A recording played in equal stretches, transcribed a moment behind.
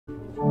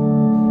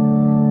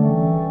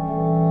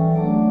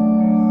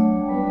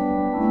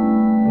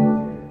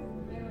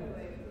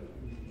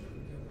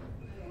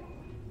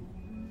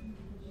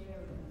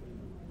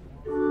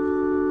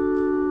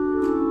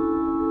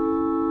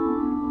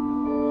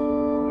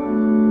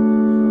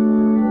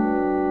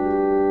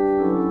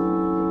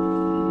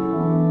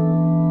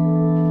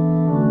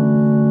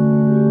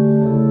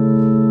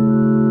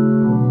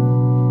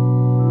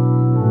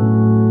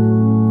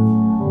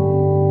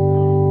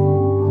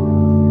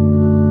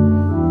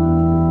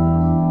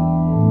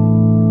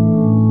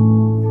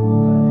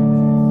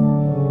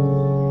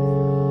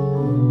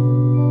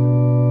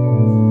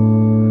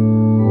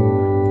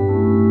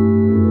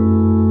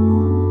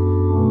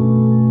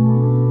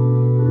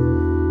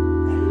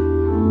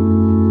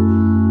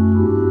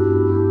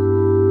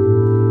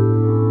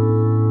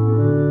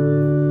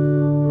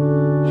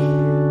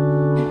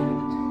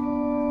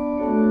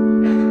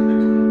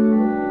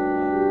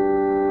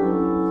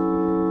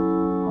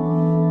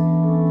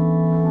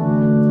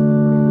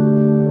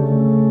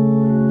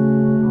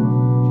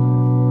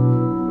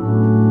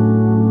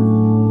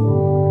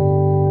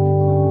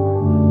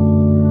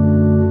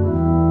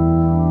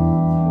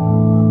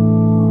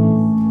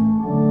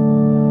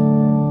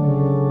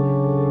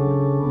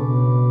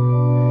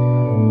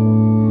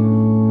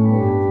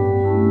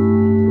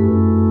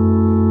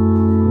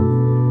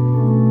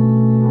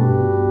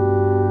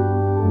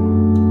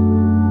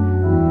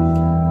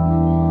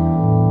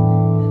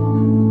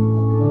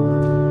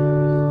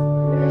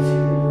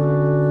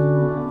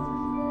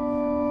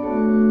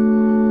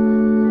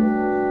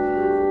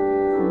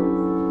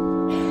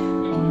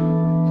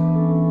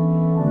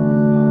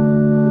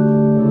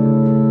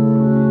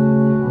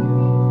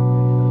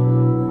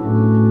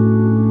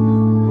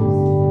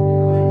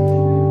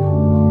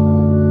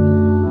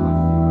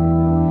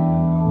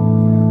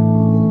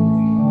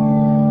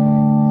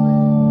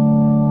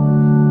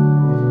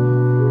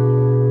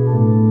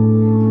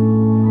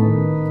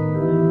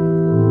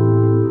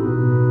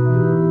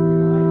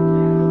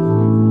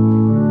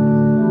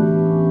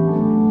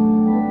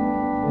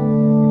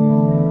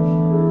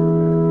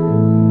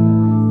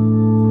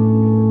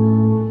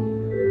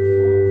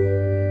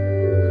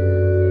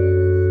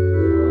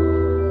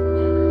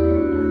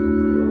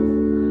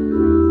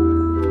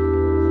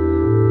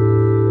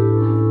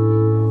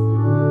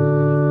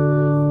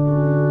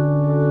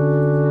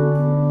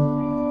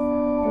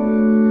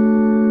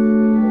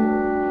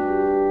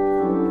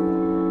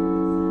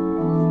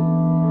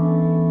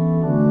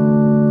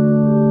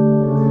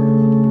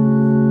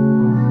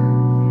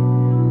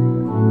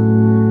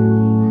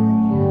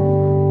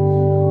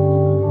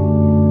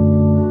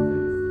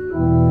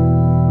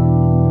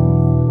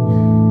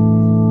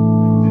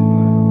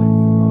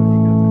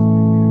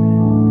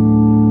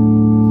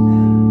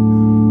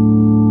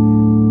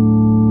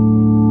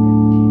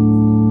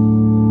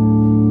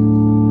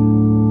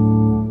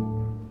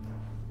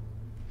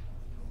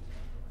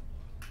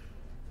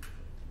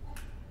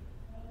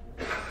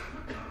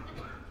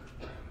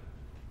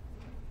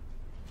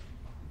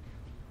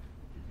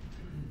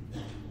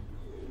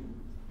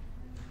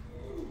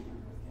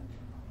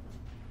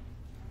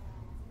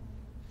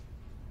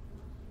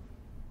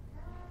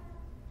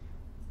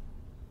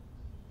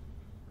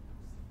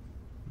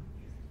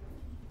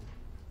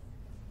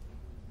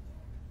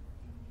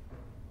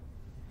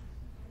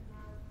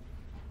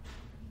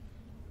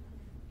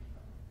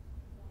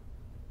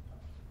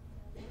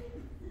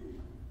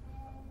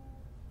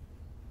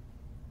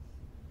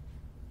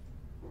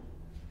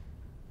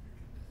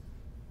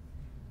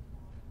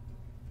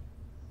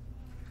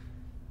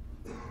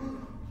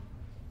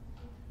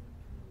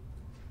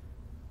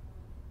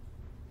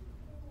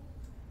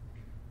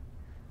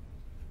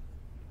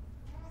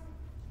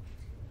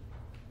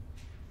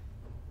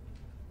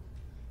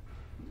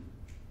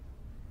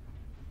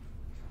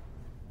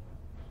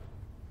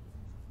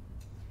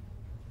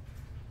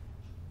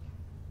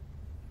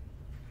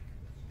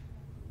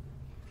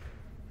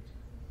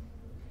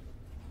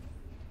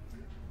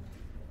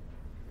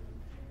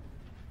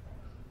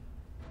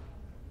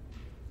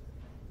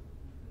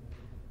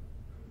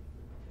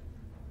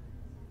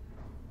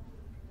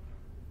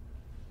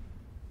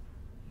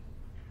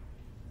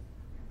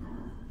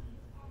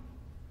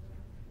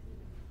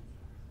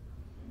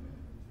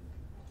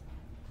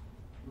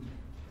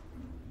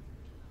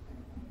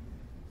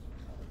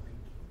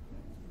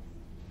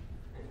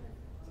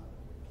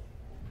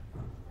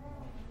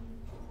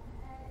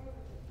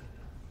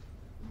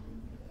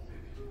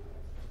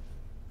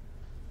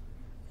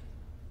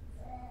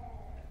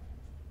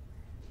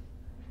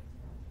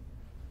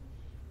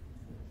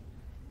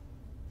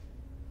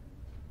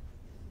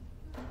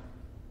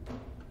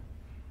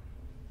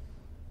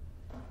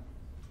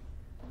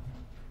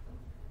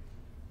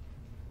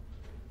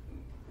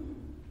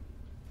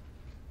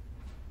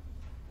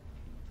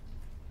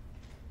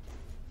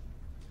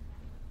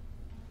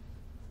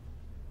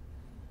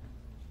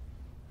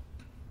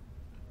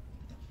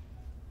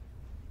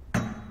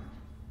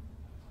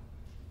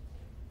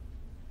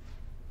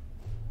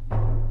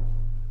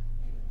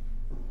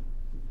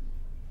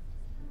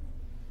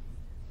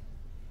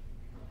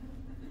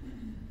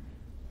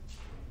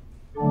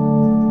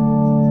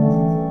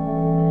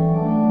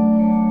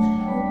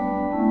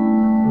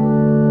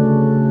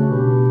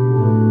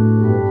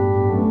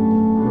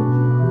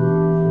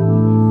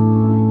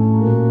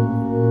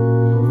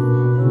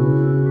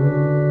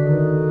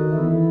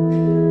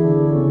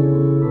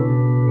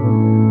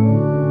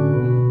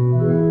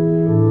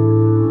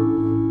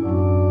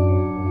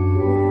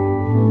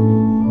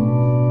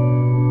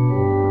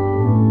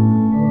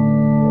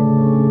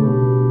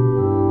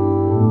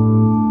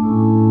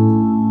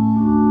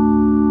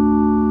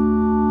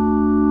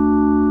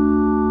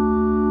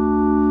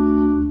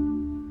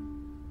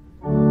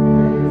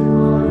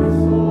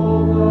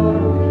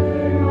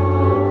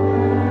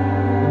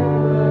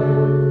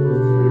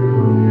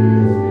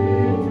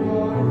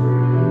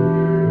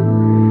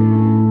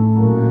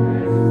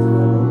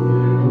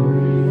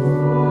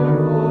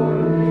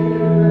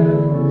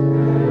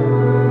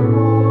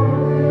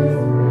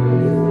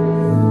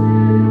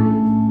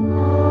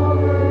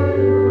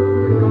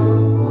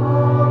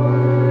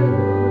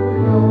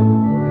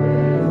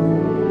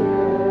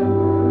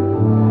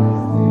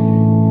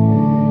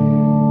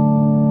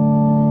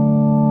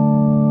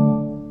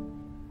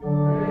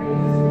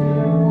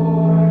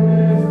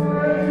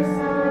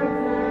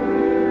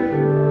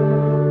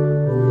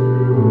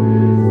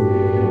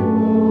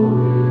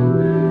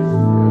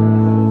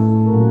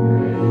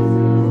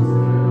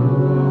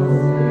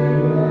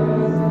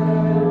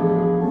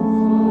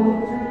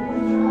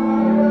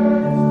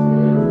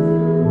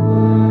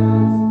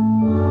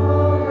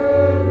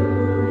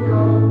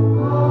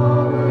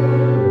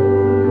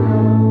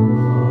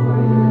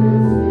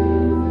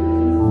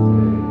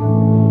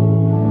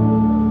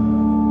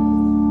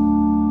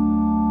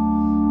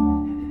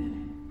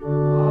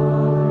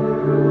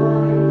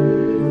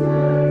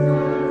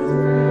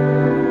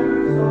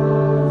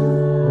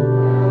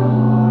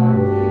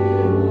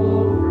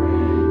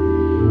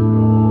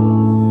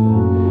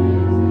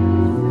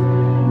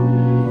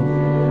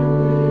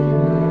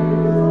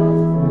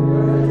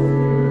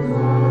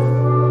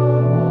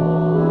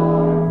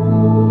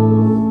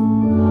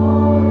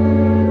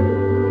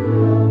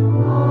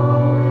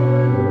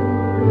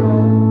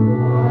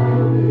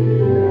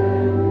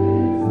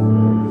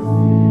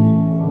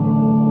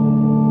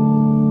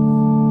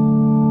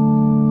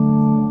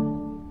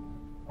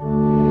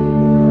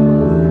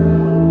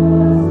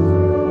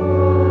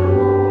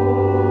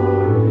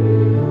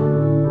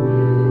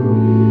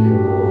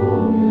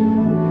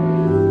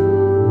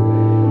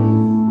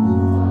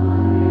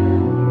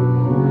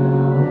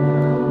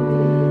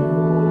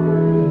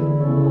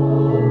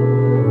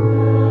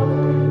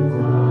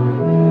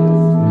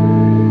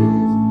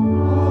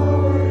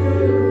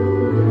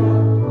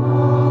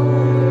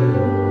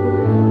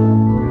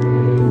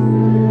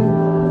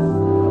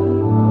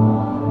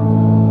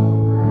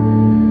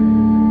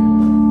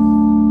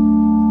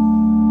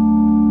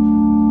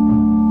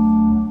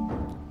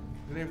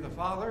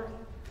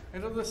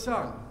the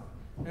Son,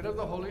 and of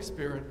the Holy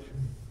Spirit.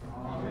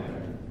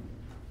 Amen.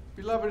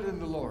 Beloved in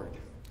the Lord,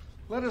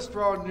 let us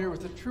draw near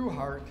with a true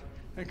heart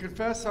and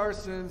confess our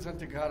sins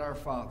unto God our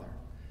Father,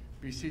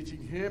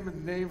 beseeching him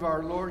in the name of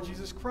our Lord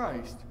Jesus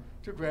Christ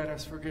to grant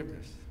us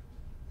forgiveness.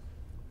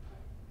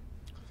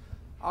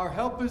 Our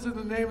help is in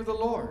the name of the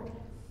Lord,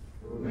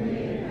 who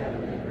made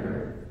heaven and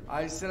earth.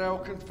 I said, I will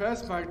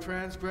confess my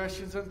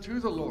transgressions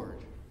unto the Lord.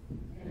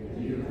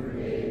 And you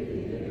forgave the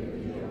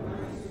iniquity of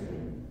my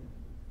sin.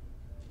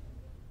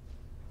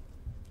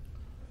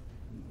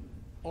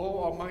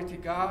 O Almighty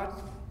God,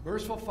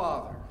 merciful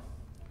Father,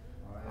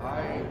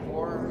 I, a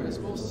poor and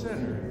miserable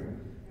sinner,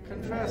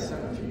 confess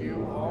unto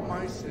you all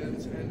my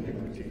sins and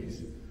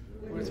iniquities,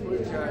 with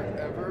which I have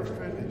ever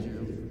offended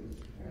you,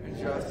 and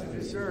justly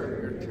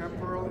deserve your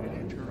temporal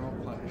and eternal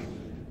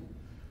punishment.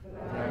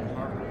 But I am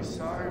heartily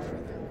sorry for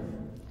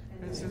them,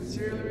 and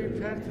sincerely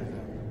repent of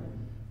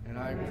them, and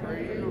I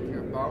pray you of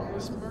your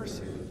boundless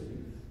mercy,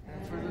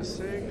 and for the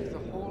sake of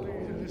the holy,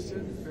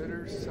 innocent,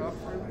 bitter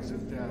sufferings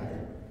and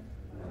death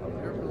of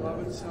your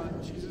beloved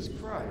Son, Jesus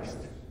Christ,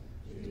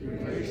 to be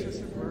gracious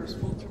and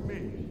merciful to me,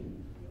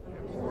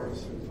 and poor and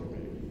sinful me.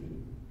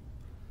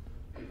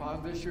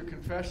 Upon this your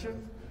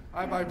confession,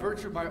 I, by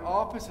virtue of my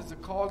office as a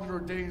called and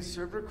ordained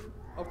servant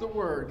of the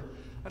Word,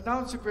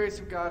 announce the grace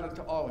of God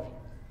unto all of you.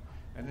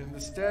 And in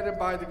the stead and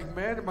by the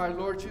command of my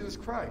Lord Jesus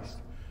Christ,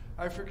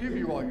 I forgive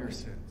you all your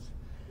sins.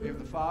 In the name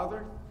of the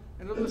Father,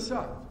 and of the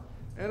Son,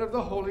 and of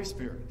the Holy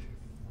Spirit.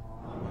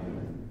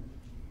 Amen.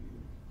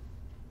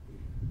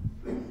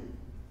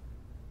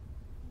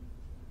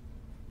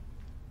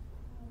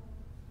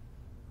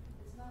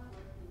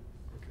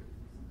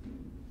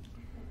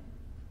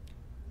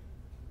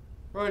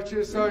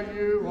 Righteous are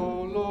you,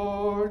 O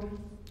Lord,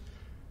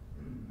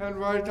 and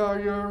right are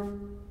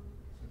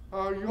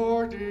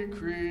your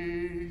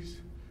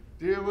decrees.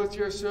 Deal with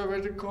your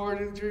servant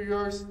according to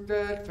your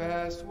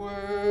steadfast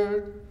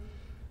word,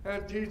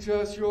 and teach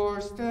us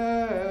your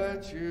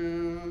statutes.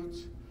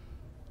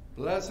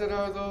 Blessed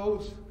are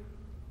those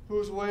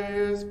whose way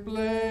is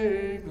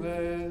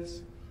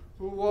blameless,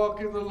 who walk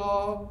in the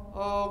law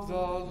of the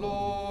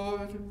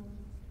Lord.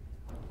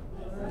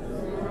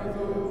 Blessed are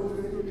those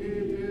who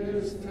keep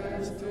his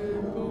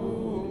testimonies,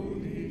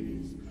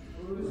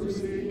 who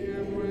seek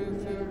him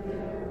with their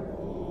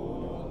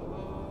whole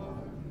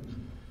heart.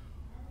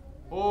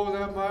 Oh,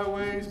 that my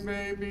ways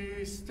may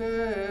be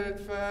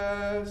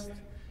steadfast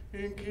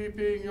in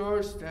keeping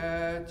your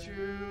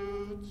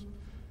statutes.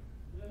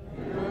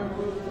 Never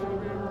will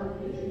I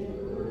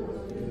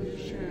be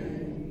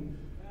shame,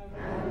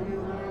 and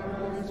with my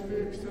eyes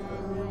fixed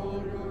on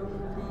all your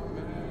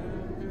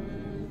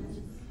commandments.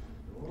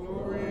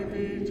 Glory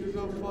be to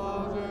the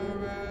Father,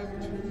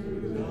 and to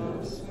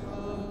the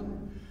Son,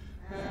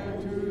 and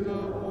to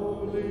the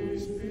Holy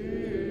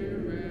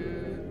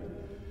Spirit,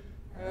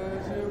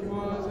 as it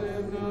was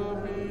in the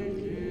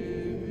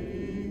beginning,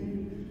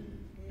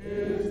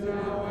 is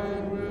now,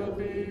 and will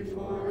be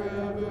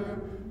forever.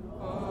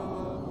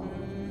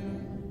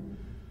 Amen.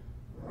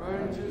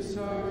 Righteous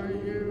are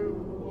you,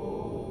 O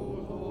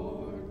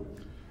Lord,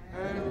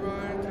 and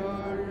right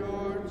are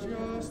your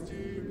just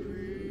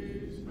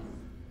decrees.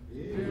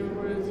 Deal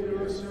with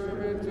your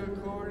servant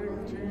according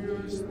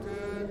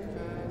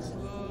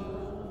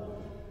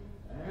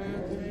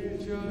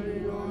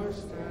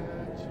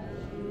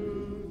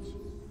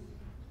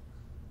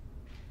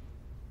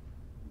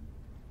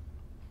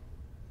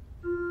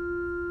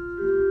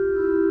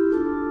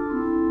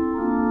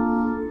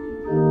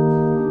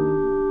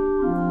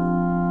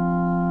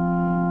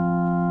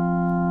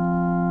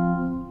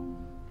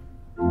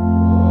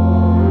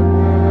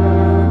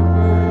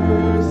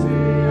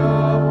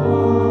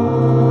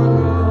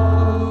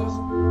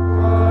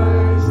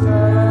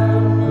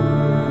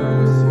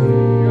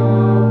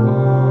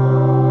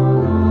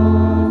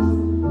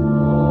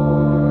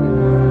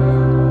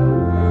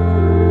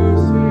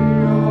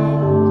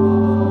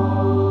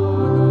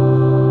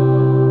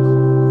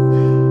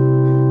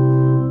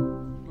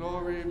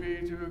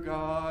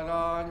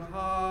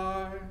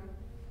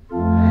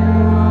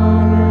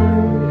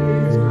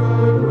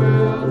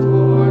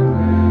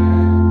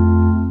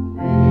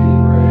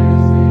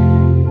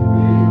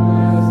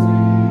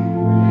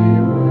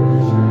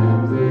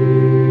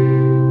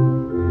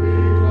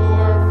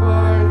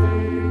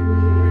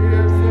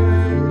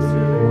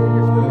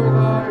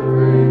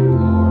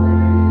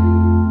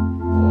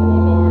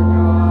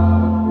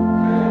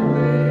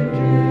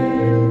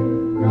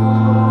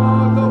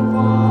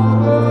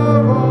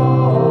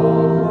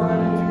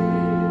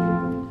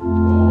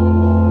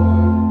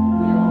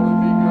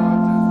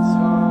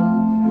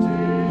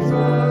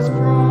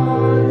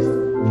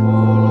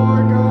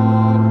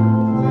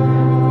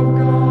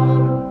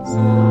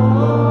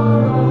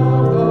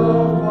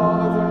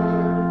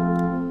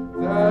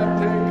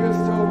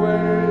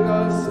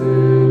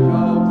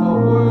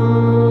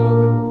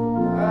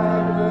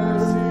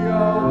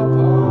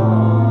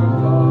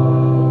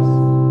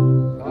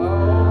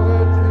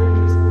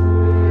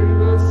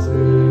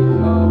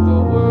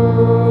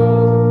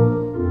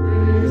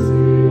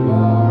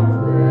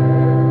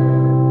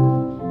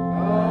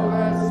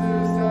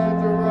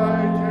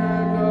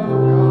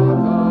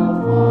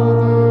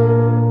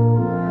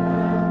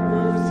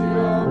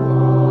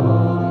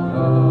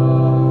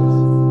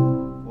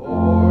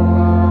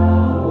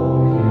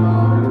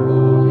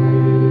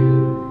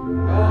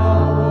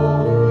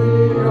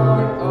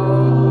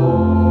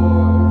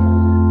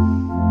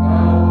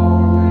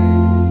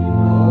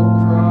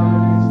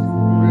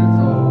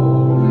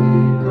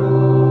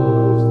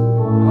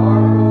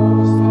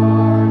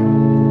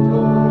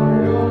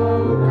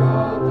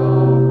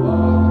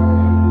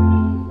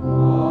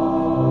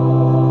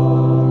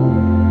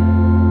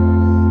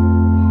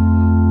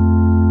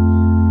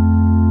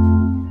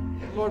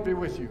Lord be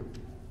with you.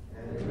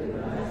 And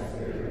with thy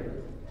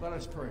spirit. Let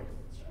us pray.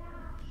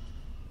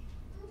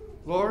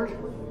 Lord,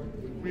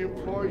 we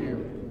implore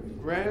you,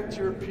 grant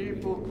your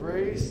people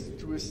grace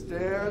to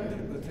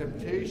withstand the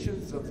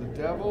temptations of the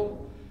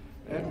devil,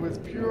 and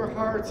with pure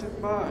hearts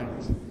and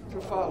minds to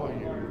follow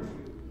you,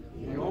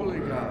 the only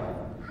God,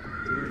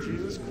 through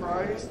Jesus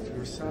Christ,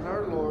 your Son,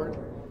 our Lord,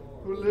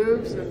 who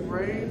lives and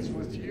reigns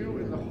with you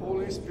in the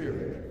Holy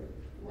Spirit,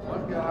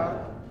 one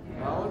God,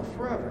 now and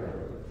forever.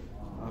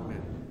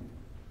 Amen.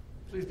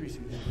 Please be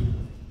seated.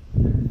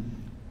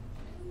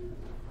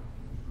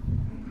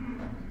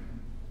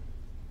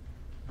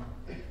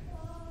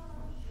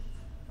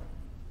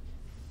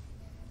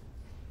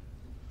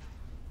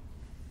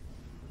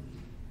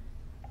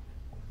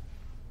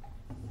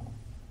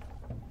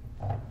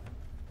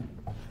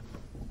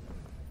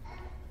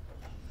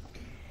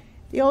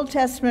 The Old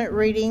Testament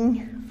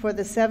reading for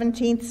the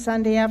 17th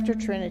Sunday after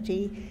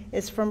Trinity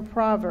is from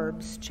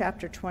Proverbs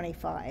chapter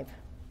 25.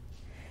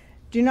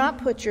 Do not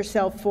put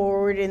yourself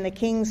forward in the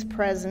king's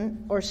presence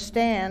or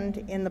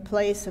stand in the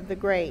place of the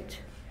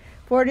great.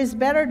 For it is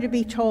better to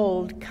be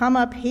told, "Come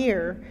up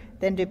here,"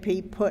 than to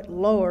be put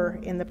lower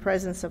in the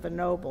presence of a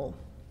noble.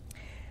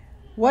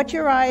 What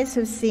your eyes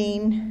have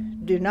seen,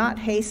 do not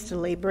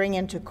hastily bring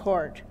into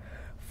court.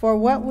 For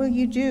what will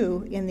you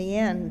do in the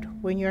end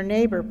when your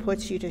neighbor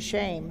puts you to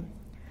shame?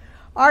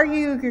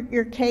 Argue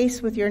your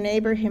case with your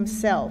neighbor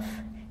himself,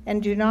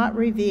 and do not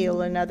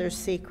reveal another's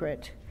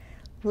secret,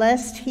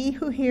 lest he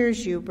who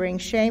hears you bring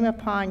shame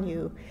upon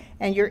you,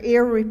 and your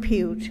ill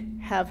repute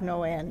have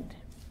no end.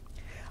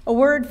 A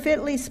word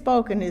fitly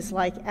spoken is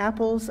like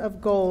apples of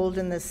gold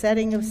in the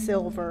setting of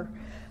silver.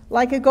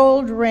 Like a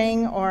gold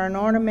ring or an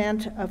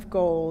ornament of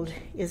gold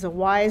is a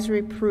wise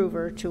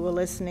reprover to a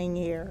listening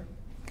ear.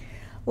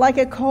 Like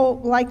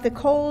the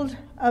cold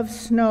of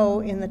snow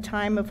in the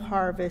time of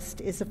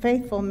harvest is a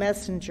faithful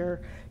messenger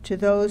to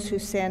those who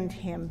send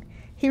him.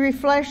 He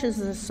refreshes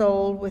the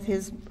soul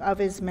of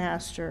his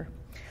master.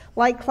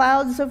 Like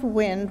clouds of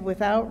wind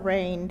without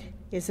rain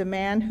is a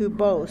man who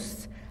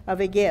boasts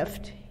of a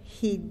gift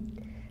he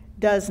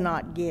does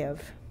not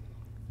give.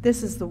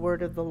 This is the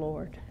word of the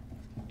Lord.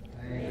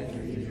 Thank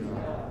you,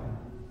 God.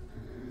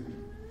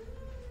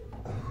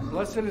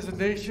 Blessed is the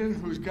nation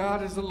whose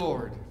God is the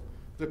Lord,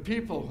 the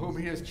people whom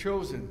he has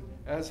chosen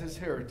as his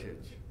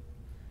heritage.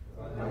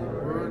 By the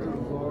word of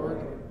the Lord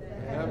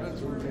the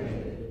heavens were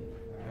made,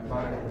 and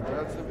by the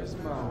breath of his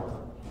mouth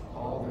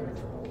all their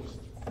hosts.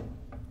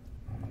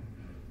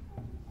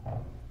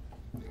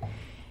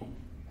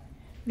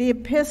 The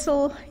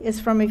epistle is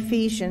from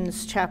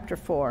Ephesians chapter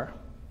 4.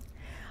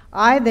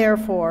 I,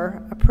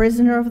 therefore, a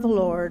prisoner of the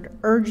Lord,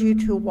 urge you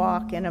to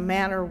walk in a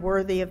manner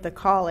worthy of the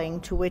calling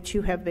to which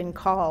you have been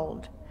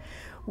called,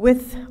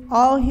 with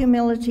all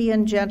humility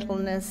and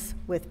gentleness,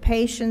 with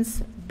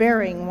patience,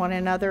 bearing one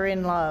another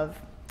in love,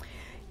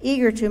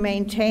 eager to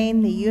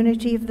maintain the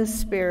unity of the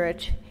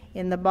Spirit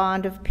in the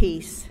bond of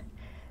peace.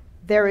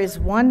 There is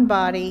one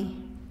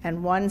body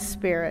and one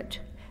Spirit,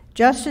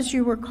 just as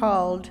you were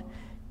called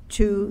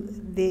to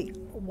the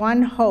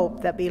one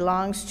hope that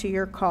belongs to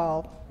your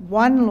call,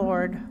 one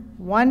Lord,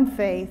 one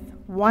faith,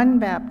 one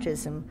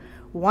baptism,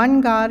 one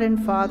God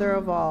and Father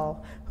of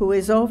all, who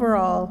is over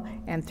all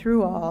and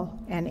through all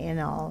and in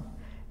all.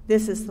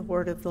 This is the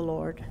word of the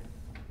Lord.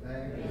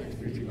 Thanks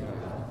be to God.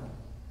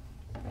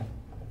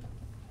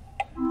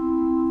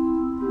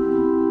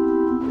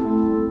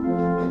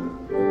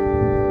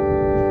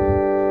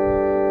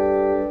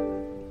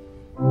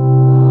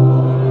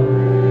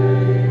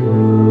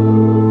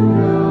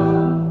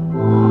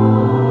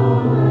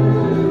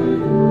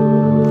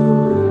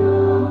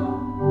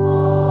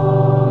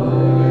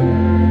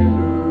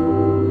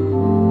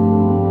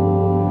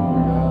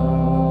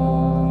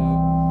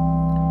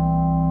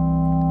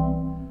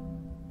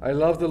 I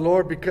love the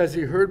Lord because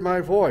he heard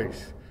my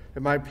voice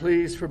and my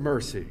pleas for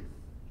mercy.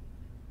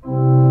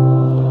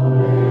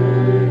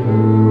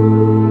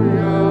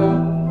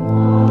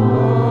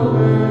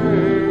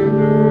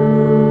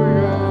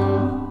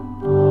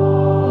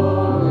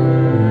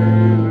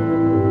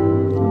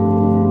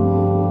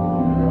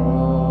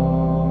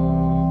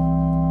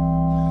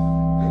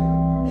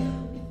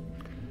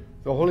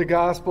 The Holy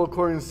Gospel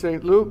according to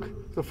St.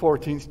 Luke, the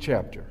 14th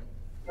chapter.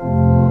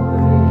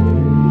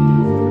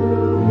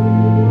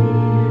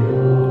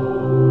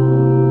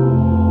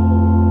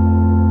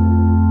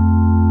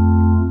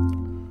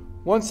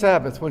 One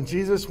Sabbath, when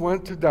Jesus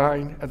went to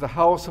dine at the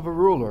house of a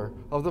ruler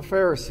of the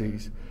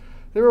Pharisees,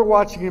 they were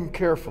watching him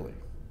carefully.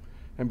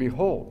 And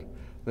behold,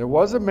 there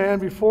was a man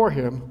before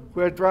him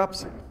who had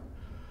dropsy.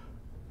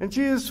 And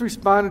Jesus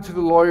responded to the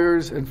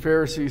lawyers and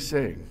Pharisees,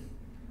 saying,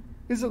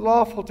 "Is it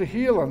lawful to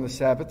heal on the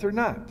Sabbath or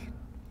not?"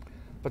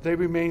 But they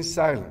remained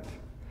silent.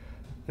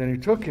 Then he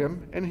took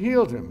him and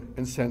healed him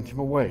and sent him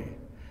away.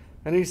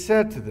 And he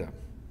said to them,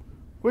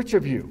 "Which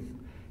of you,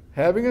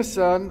 having a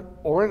son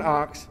or an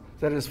ox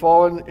that has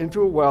fallen into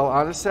a well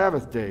on a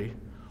Sabbath day,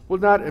 will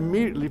not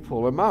immediately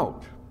pull him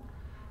out?"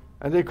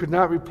 And they could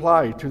not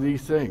reply to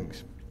these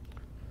things.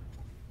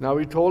 Now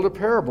he told a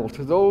parable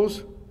to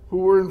those who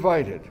were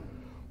invited.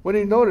 when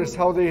he noticed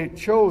how they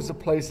chose the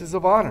places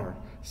of honor,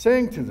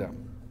 saying to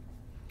them,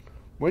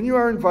 "When you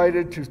are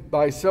invited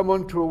by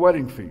someone to a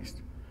wedding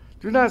feast,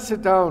 do not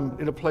sit down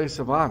in a place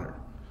of honor,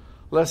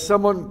 lest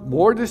someone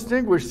more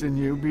distinguished than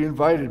you be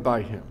invited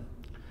by him.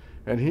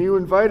 And he who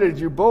invited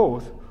you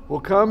both will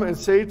come and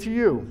say to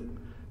you,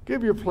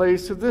 'Give your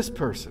place to this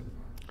person.'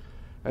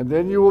 And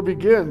then you will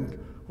begin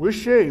with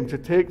shame to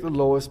take the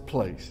lowest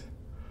place.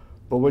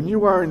 But when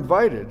you are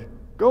invited,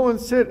 go and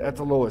sit at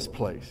the lowest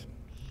place,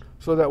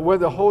 so that when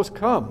the host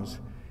comes,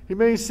 he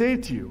may say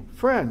to you,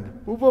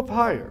 'Friend, move up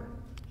higher.'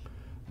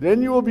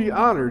 Then you will be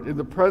honored in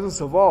the presence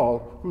of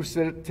all who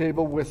sit at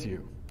table with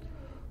you.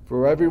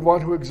 For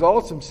everyone who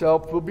exalts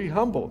himself will be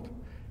humbled,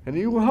 and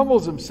he who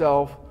humbles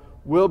himself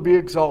will be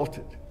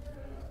exalted."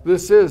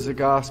 This is the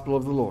gospel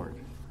of the Lord.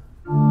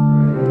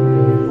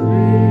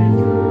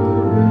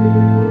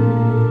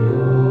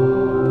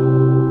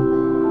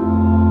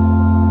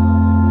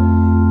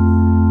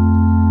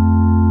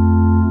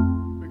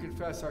 We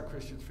confess our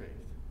Christian faith.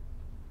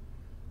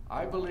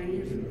 I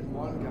believe in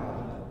one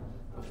God,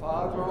 the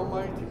Father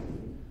Almighty,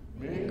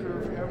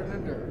 maker of heaven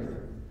and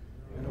earth,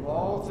 and of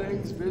all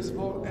things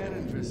visible and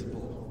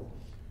invisible,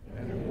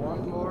 and in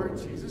one Lord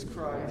Jesus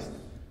Christ,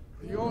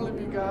 the only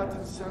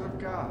begotten Son of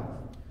God,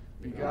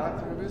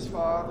 begotten of his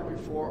Father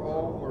before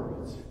all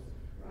worlds,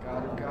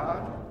 God of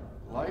God,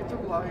 light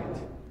of light,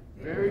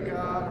 very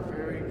God of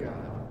very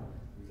God,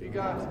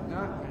 begotten,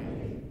 not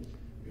made,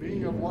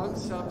 being of one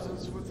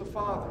substance with the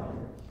Father,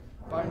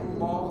 by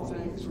whom all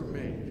things were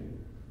made,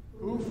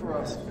 who for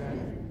us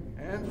men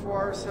and for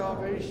our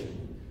salvation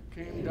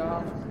came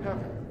down from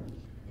heaven,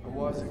 and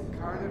was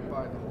incarnate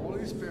by the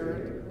Holy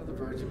Spirit of the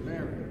Virgin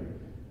Mary,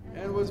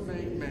 and was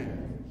made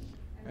man,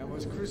 and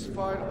was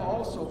crucified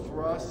also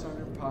for us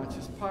under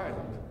Pontius Pilate.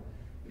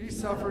 He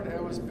suffered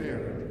and was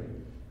buried,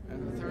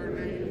 and the third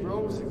day he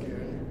rose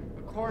again,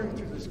 according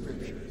to the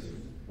Scriptures,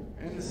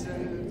 and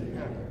ascended into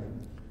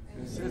heaven,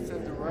 and sits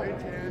at the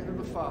right hand of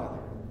the Father.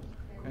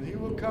 And he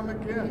will come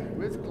again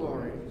with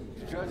glory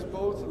to judge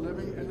both the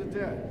living and the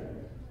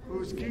dead,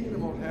 whose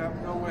kingdom will have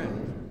no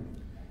end.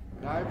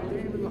 And I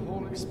believe in the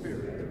Holy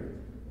Spirit,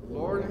 the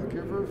Lord and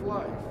giver of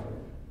life,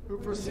 who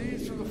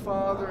proceeds from the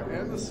Father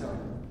and the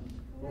Son,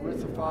 who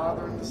with the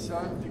Father and the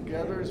Son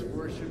together is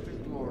worshipped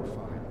and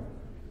glorified,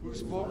 who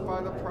spoke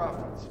by the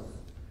prophets.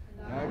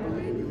 And I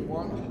believe in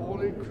one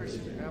holy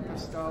Christian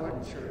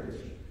apostolic church.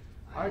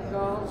 I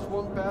acknowledge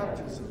one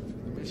baptism for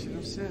the remission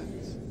of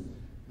sins.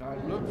 And I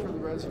look for the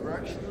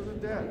resurrection of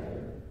the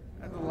dead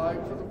and the life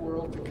of the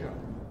world to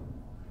come.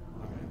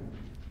 Amen.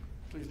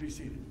 Please be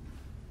seated.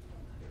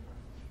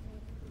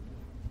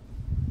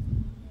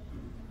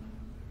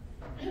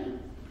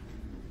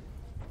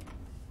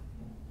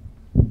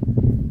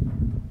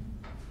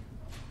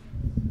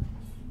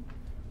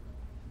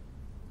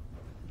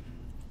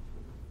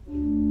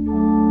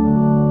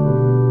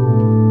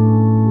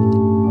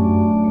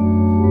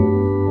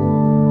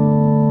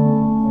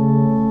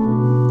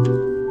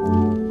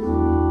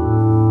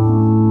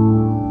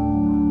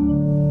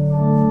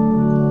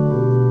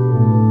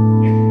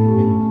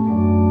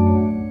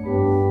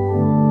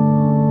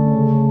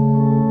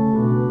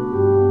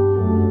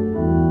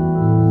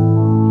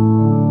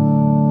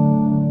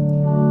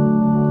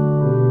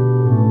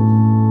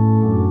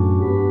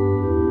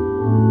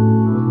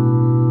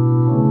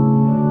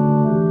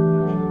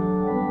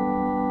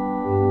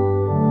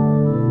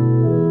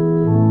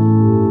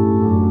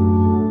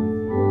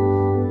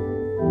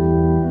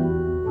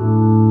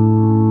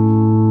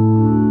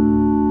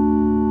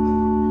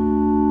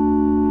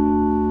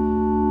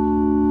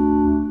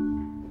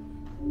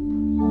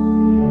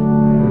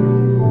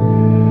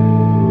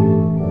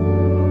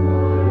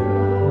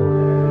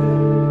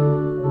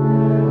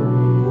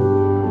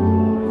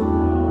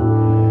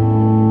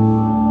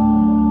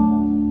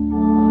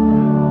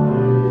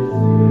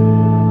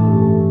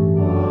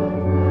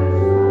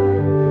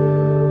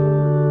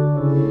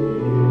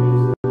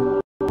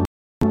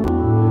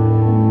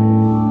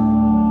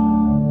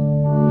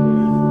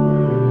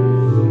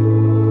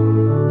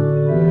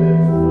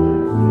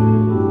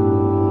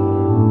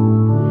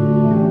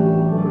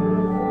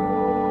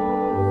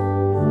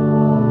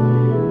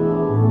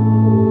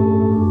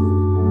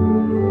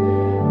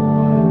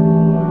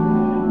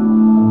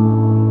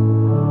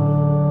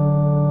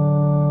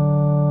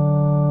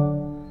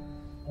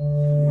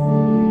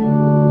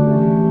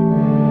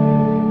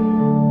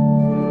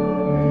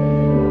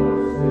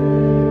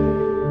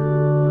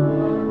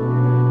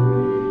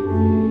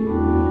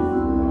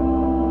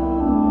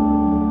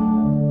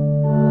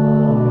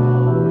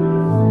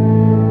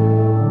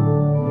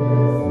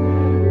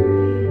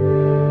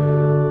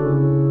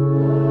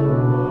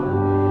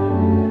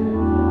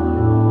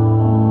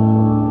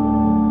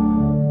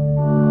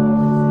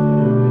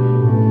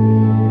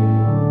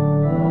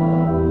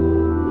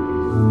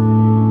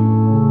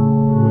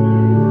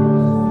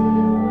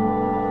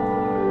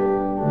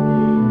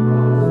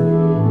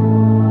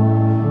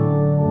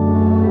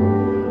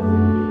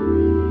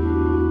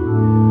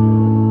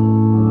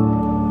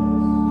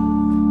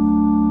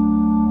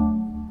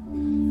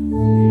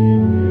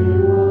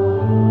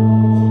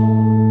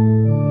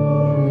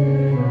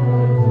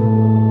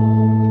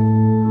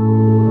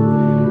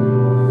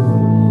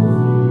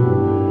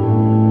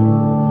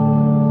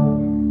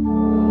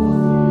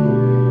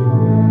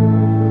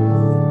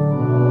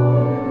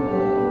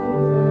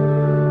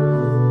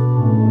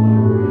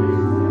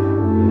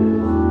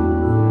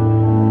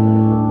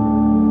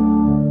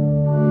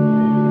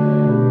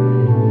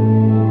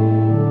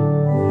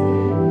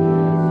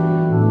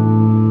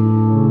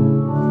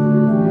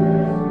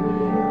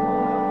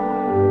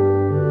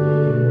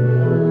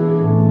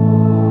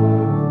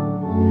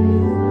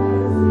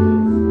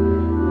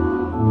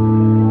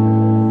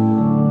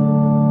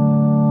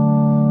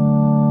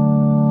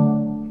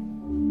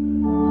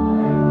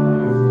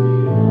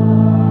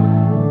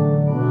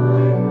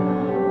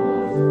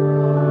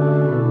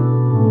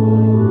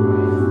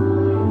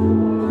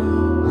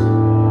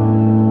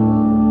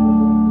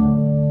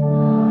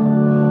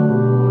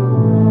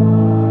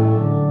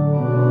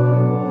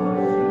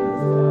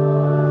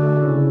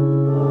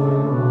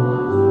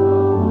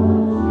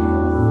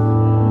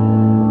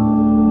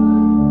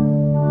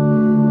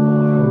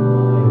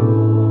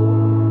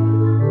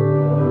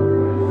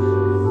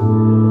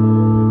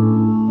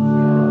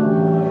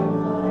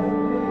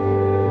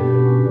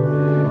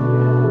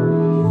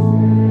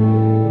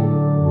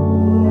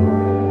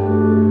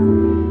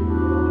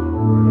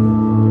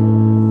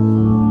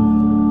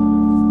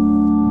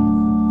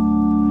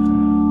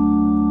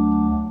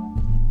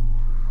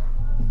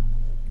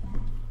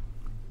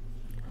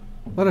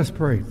 us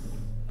pray.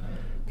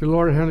 Dear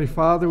Lord and Heavenly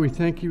Father, we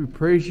thank you, we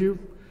praise you,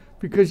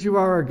 because you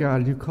are our God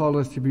and you called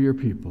us to be your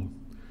people.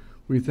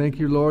 We thank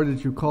you, Lord,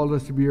 that you called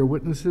us to be your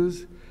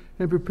witnesses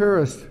and prepare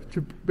us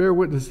to bear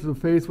witness to the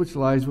faith which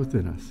lies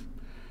within us.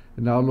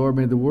 And now, Lord,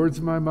 may the words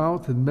of my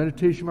mouth and the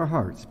meditation of our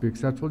hearts be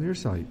acceptable in your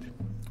sight.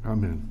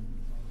 Amen.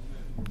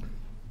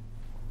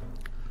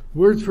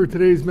 Words for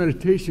today's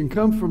meditation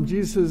come from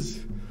Jesus'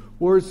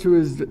 words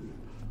to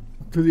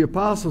the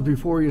apostles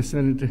before he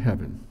ascended to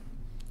heaven.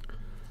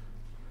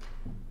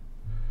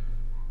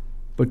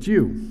 But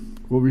you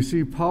will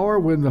receive power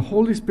when the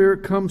Holy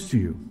Spirit comes to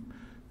you.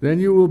 Then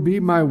you will be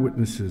my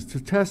witnesses to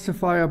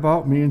testify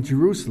about me in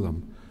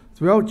Jerusalem,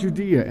 throughout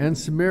Judea and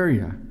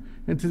Samaria,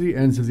 and to the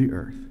ends of the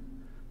earth.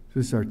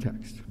 This is our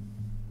text.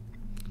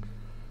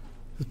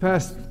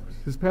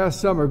 This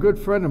past summer, a good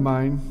friend of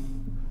mine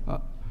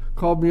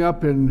called me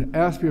up and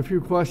asked me a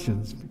few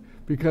questions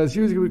because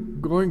he was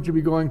going to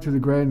be going to the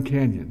Grand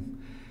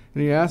Canyon.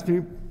 And he asked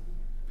me,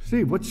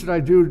 Steve, what should I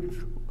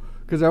do?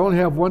 Because I only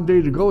have one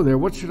day to go there.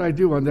 What should I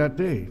do on that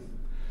day?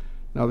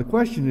 Now the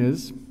question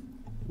is,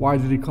 why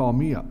did he call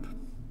me up?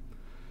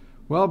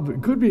 Well,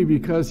 it could be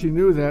because he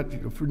knew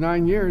that for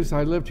 9 years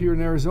I lived here in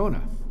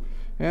Arizona.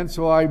 And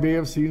so I may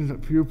have seen a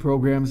few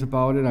programs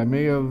about it. I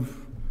may have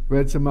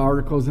read some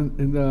articles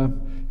in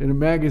a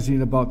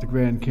magazine about the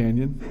Grand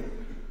Canyon.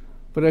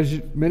 But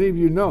as many of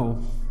you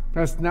know,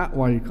 that's not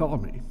why he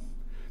called me.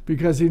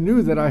 Because he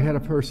knew that I had a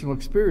personal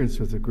experience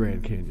with the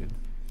Grand Canyon.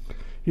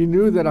 He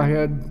knew that I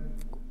had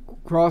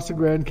crossed the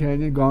Grand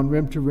Canyon, gone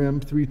rim to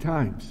rim 3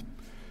 times.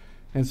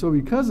 And so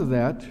because of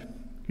that,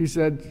 he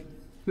said,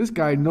 this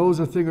guy knows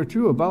a thing or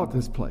two about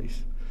this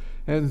place.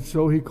 And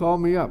so he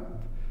called me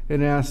up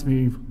and asked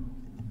me,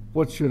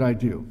 what should I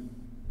do?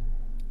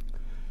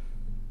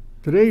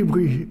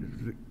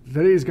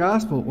 Today's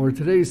gospel, or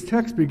today's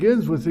text,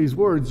 begins with these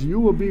words, you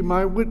will be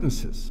my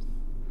witnesses.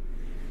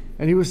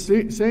 And he was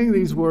saying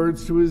these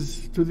words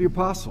to the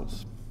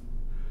apostles.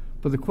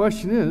 But the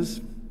question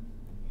is,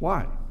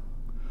 why?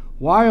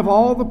 Why of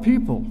all the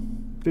people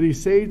did he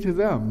say to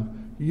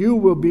them, you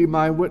will be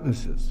my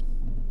witnesses?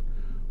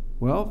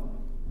 Well,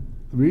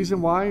 the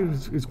reason why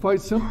is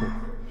quite simple.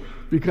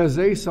 Because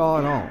they saw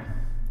it all.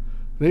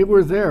 They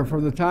were there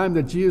from the time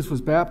that Jesus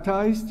was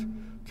baptized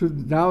to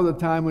now the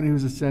time when he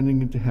was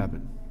ascending into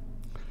heaven.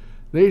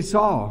 They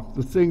saw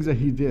the things that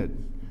he did.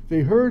 They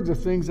heard the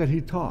things that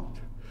he taught.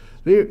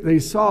 They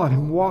saw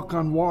him walk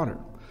on water.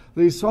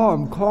 They saw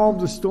him calm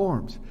the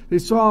storms. They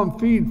saw him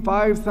feed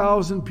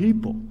 5,000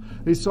 people.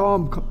 They saw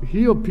him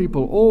heal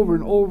people over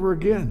and over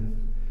again.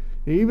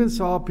 They even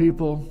saw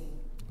people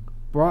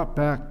brought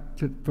back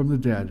from the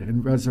dead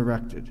and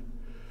resurrected.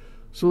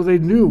 So they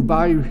knew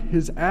by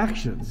his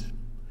actions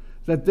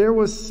that there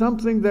was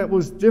something that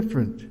was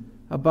different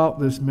about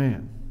this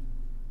man.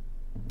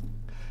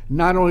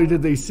 Not only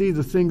did they see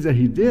the things that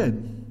he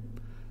did,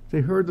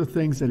 they heard the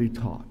things that he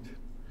taught.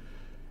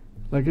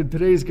 Like in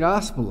today's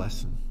gospel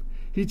lesson,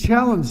 he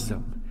challenged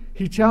them.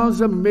 He challenged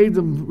them and made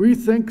them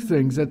rethink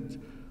things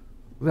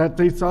that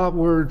they thought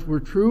were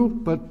true,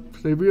 but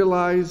they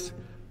realized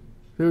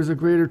there's a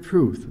greater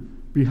truth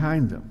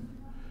behind them.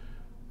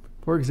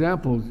 For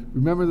example,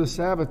 remember the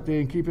Sabbath day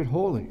and keep it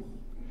holy.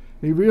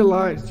 They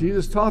realized,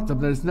 Jesus taught them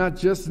that it's not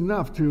just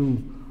enough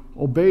to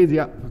obey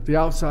the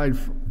outside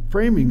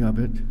framing of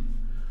it,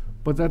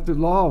 but that the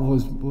law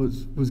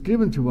was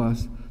given to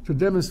us to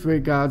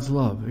demonstrate God's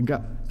love. And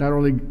not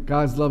only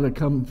God's love that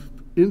comes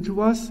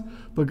into us,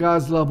 but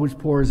God's love which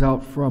pours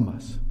out from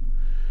us.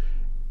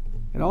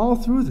 And all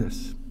through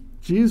this,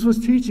 Jesus was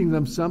teaching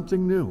them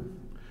something new,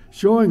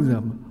 showing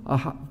them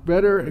a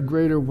better and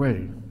greater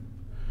way.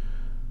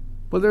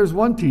 But there's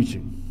one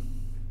teaching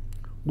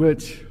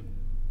which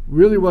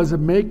really was a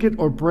make it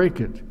or break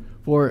it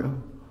for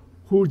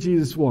who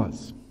Jesus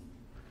was.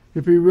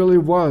 If he really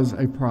was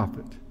a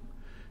prophet.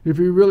 If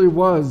he really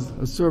was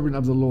a servant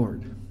of the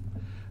Lord.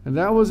 And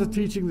that was a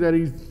teaching that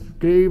he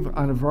gave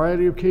on a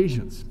variety of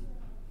occasions.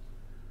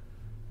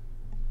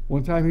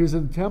 One time he was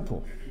in the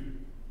temple.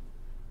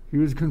 He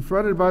was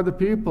confronted by the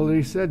people and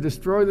he said,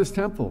 destroy this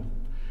temple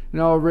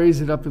and I'll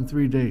raise it up in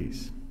 3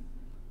 days.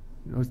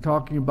 He was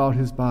talking about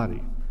his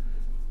body.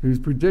 He was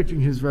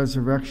predicting his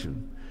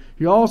resurrection.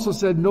 He also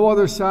said, no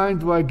other sign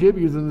do I give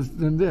you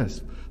than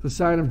this, the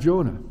sign of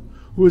Jonah,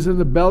 who was in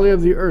the belly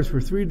of the earth for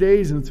 3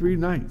 days and 3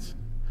 nights.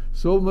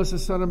 So must the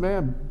Son of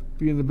Man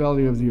be in the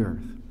belly of the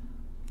earth.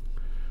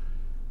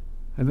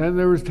 And then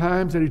there was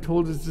times that he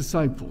told his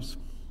disciples,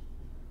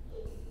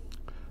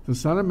 the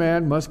Son of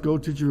Man must go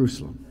to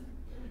Jerusalem.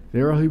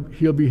 There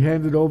he'll be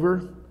handed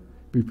over,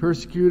 be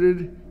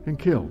persecuted, and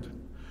killed.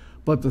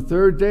 But the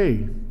 3rd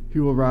day he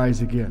will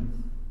rise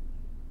again.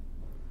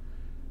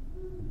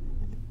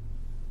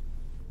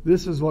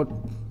 This is what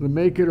the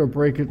make it or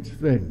break it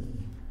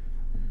thing.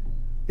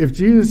 If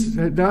Jesus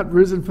had not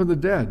risen from the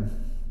dead,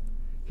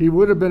 he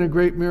would have been a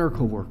great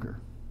miracle worker.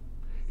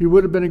 He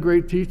would have been a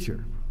great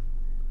teacher.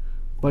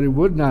 But he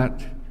would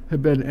not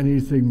have been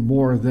anything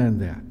more than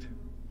that.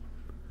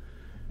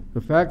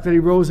 The fact that he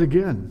rose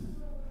again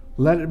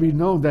let it be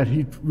known that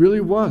he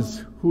really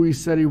was who he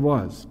said he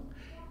was.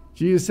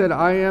 Jesus said,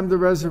 I am the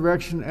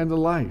resurrection and the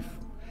life.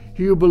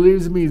 He who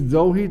believes in me,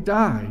 though he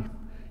die,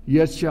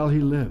 yet shall he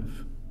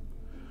live.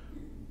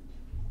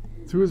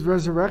 Through his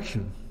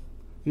resurrection,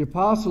 the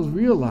apostles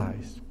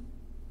realized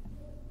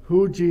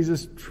who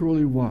Jesus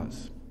truly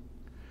was.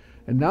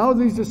 And now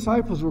these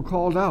disciples were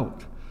called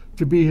out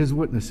to be his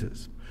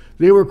witnesses.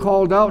 They were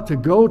called out to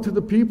go to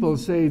the people and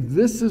say,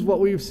 this is what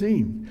we've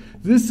seen.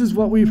 This is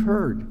what we've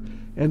heard.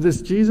 And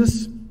this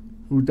Jesus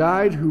who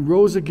died, who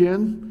rose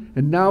again,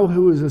 and now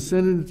who is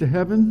ascended into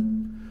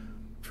heaven,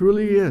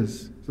 truly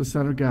is the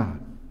Son of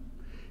God.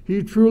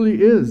 He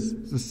truly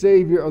is the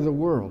Savior of the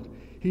world.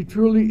 He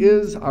truly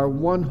is our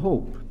one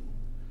hope.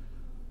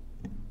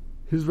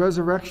 His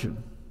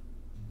resurrection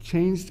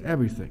changed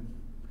everything.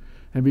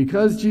 And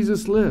because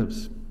Jesus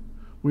lives,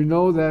 we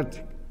know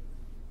that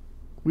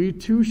we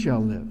too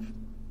shall live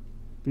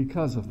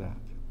because of that.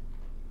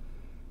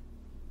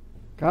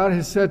 God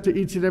has said to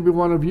each and every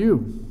one of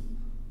you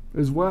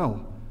as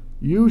well,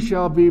 you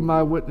shall be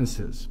my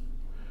witnesses.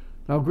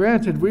 Now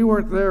granted, we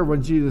weren't there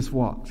when Jesus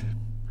walked.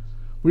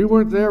 We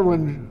weren't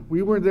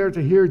there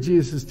to hear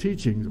Jesus'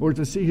 teachings or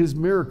to see his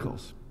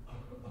miracles.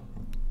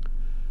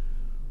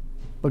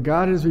 But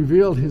God has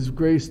revealed his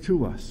grace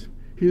to us.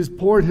 He has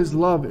poured his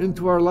love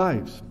into our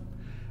lives.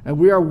 And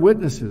we are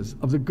witnesses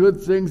of the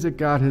good things that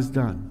God has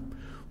done.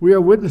 We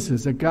are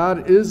witnesses that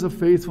God is a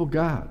faithful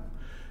God.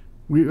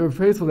 We are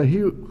faithful that he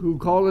who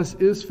called us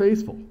is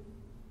faithful.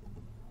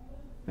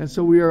 And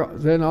so we are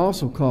then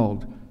also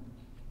called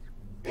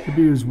to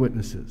be his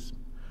witnesses,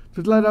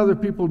 to let other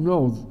people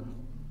know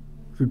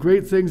the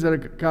great things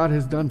that God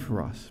has done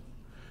for us.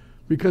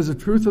 Because the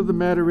truth of the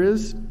matter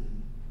is,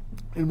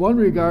 in one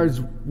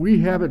regards, we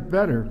have it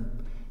better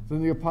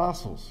than the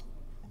apostles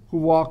who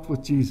walked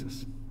with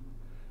Jesus.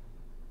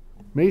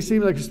 May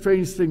seem like a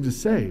strange thing to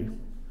say,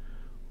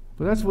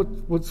 but that's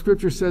what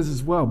Scripture says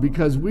as well,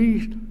 because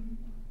we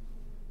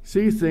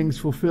see things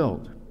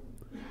fulfilled.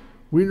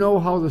 We know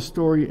how the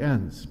story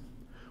ends.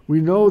 We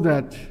know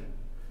that,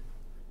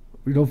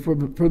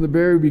 from the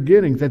very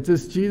beginning, that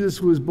this Jesus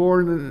who was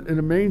born in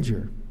a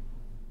manger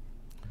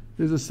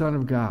is the Son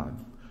of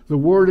God. The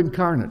Word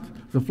incarnate.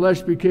 The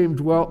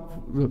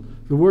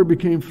Word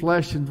became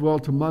flesh and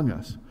dwelt among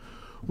us.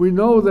 We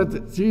know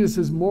that Jesus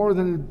is more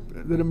than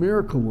a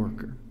miracle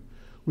worker.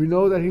 We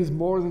know that he's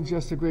more than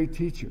just a great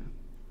teacher.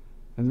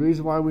 And the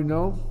reason why we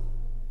know?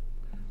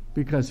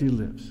 Because he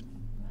lives.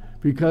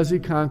 Because he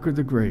conquered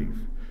the grave.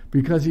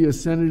 Because he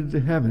ascended into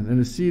heaven and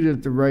is seated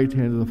at the right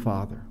hand of the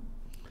Father.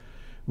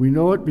 We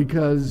know it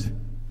because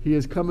he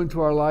has come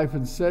into our life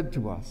and said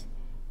to us,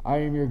 I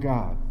am your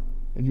God,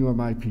 and you are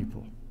my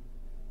people.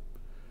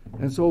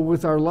 And so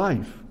with our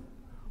life,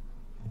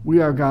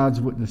 we are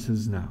God's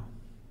witnesses now.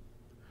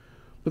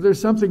 But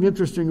there's something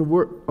interesting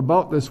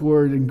about this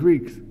word in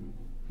Greek,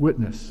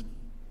 witness.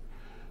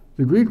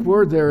 The Greek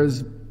word there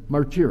is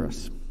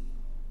martyros.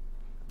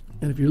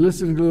 And if you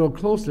listen a little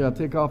closely, I'll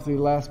take off the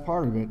last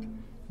part of it,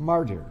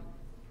 martyr.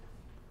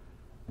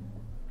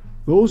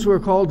 Those who are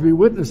called to be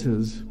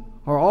witnesses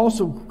are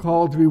also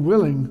called to be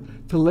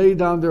willing to lay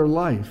down their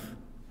life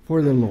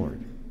for the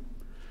Lord.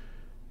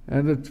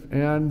 And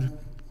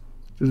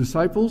the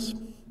disciples,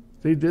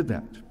 they did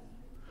that,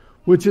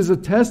 which is a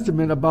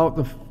testament about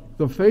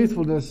the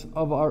faithfulness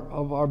of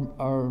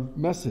our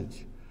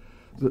message,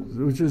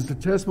 which is the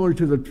testimony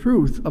to the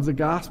truth of the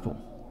gospel.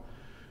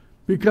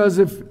 Because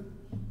if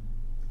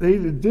they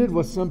did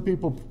what some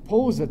people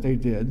propose that they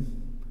did,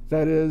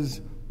 that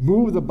is,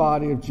 move the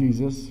body of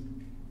Jesus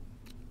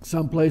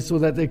someplace so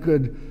that they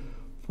could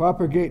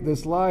propagate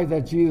this lie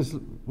that Jesus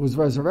was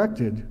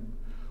resurrected,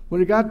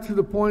 when it got to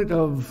the point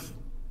of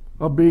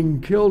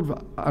being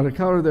killed on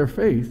account of their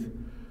faith,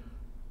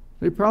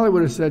 they probably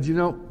would have said,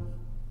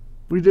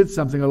 we did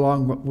something a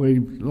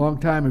long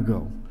time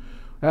ago.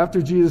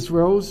 After Jesus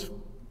rose,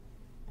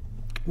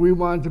 we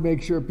wanted to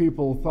make sure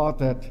people thought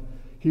that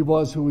he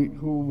was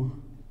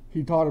who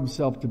he taught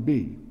himself to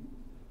be.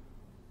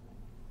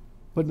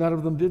 But none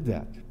of them did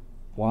that.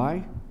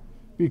 Why?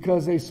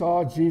 Because they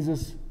saw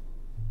Jesus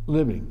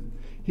living.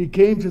 He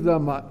came to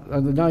them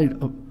on the night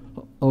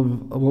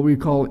of what we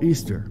call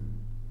Easter.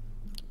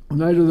 The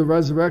night of the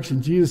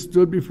resurrection, Jesus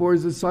stood before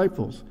his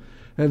disciples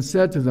and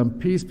said to them,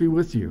 peace be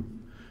with you.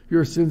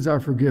 Your sins are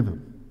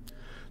forgiven.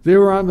 They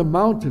were on the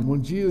mountain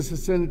when Jesus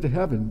ascended to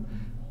heaven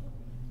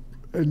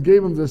and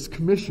gave them this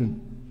commission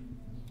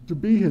to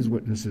be his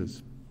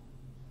witnesses.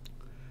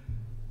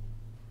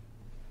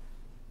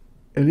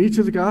 And each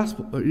of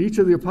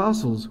the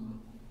apostles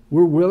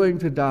were willing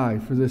to die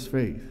for this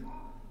faith.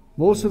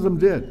 Most of them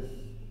did.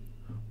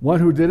 One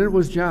who didn't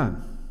was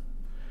John.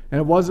 And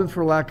it wasn't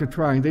for lack of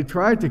trying. They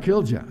tried to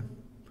kill John.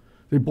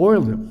 They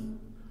boiled him.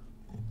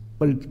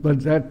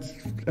 But that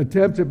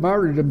attempt at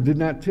martyrdom did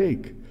not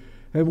take.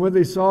 And when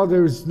they saw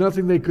there was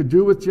nothing they could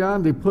do with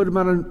John, they put him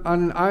on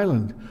an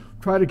island,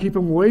 tried to keep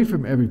him away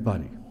from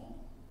everybody.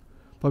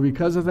 But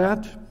because of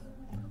that,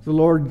 the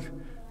Lord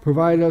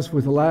provided us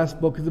with the last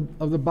book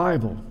of the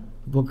Bible,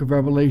 the book of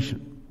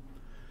Revelation.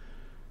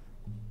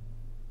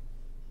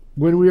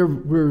 when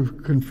we're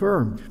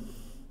confirmed,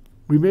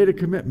 we made a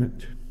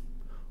commitment.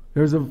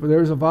 There's a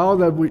vow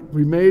that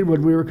we made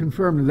when we were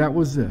confirmed, and that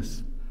was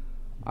this: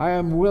 I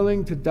am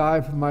willing to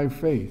die for my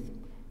faith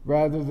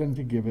rather than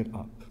to give it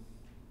up.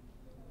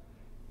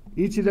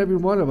 Each and every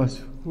one of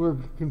us who are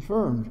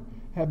confirmed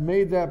have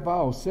made that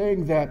vow,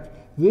 saying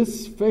that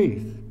this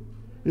faith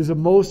is the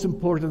most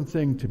important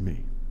thing to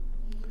me.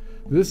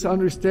 This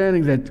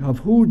understanding that of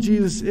who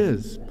Jesus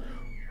is,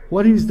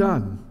 what he's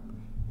done,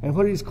 and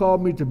what he's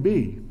called me to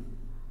be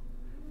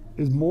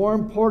is more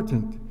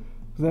important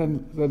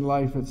than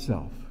life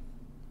itself.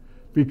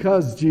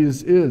 Because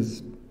Jesus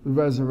is the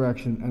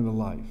resurrection and the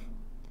life.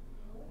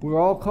 We're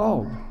all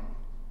called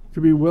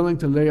to be willing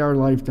to lay our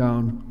life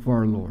down for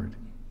our Lord.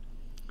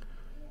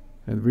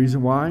 And the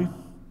reason why?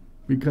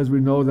 Because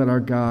we know that our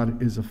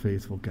God is a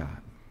faithful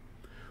God.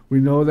 We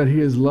know that he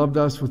has loved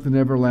us with an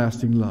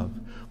everlasting love.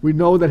 We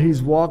know that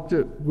he's walked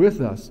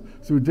with us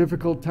through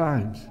difficult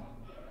times.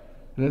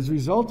 And as a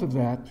result of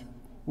that,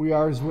 we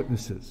are his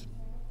witnesses.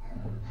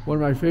 One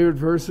of my favorite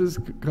verses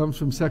comes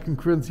from 2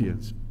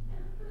 Corinthians.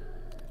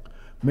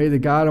 May the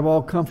God of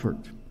all comfort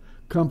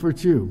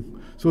comfort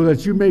you, so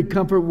that you may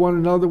comfort one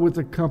another with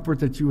the comfort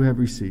that you have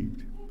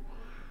received.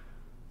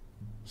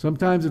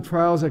 Sometimes the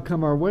trials that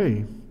come our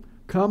way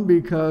come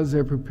because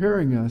they're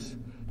preparing us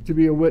to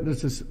be a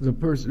witness to the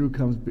person who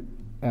comes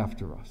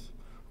after us,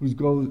 who's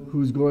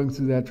going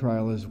through that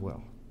trial as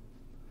well.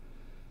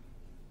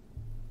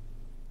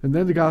 And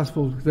then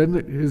then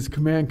his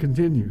command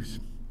continues.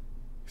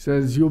 He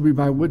says, you'll be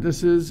my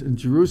witnesses in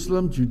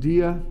Jerusalem,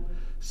 Judea,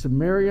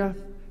 Samaria,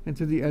 and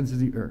to the ends of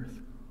the earth.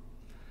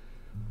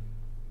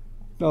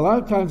 Now, a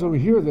lot of times when we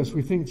hear this,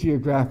 we think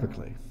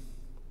geographically.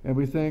 And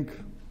we think,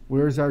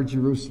 where's our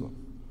Jerusalem?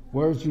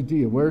 Where's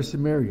Judea? Where's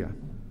Samaria?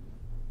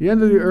 The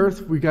end of the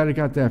earth, we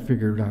got that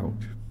figured out.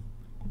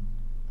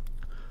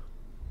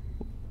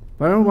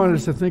 But I don't want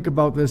us to think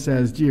about this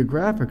as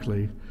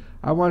geographically.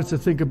 I want us to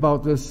think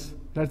about this,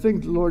 and I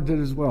think the Lord did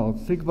as well.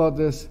 Think about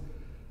this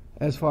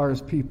as far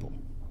as people.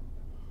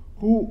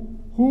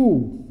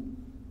 Who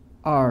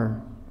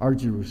are our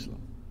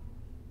Jerusalem?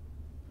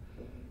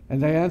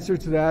 And the answer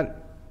to that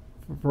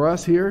for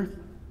us here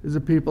is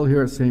the people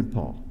here at St.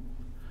 Paul.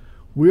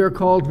 We are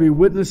called to be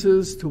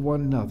witnesses to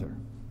one another.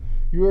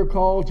 You are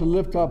called to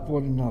lift up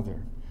one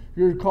another.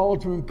 You're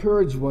called to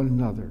encourage one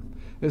another,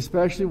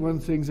 especially when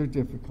things are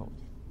difficult.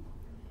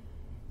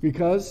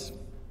 Because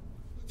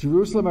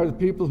Jerusalem are the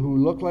people who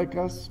look like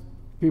us,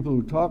 people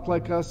who talk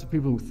like us, the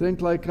people who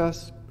think like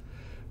us,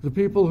 the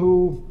people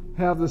who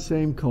have the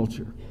same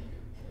culture.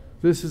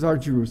 This is our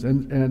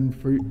Jerusalem. And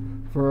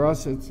for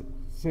us at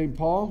St.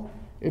 Paul,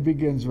 it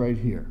begins right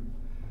here.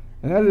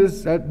 And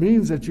that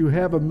means that you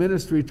have a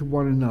ministry to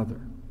one another.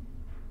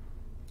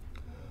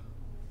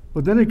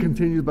 But then it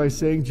continues by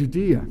saying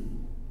Judea.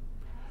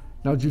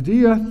 Now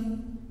Judea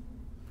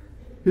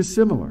is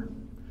similar.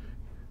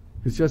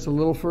 It's just a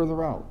little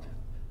further out.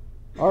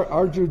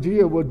 Our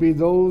Judea would be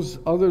those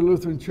other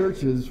Lutheran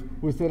churches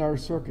within our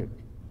circuit.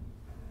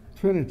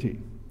 Trinity,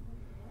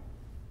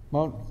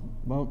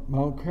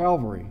 Mount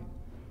Calvary,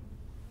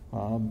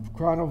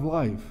 Crown of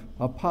Life,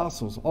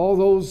 Apostles, all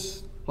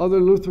those other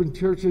Lutheran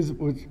churches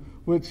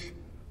which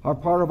are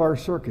part of our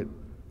circuit.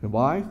 And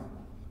why?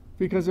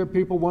 Because they're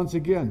people, once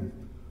again,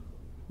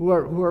 who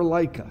are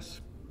like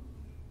us,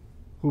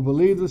 who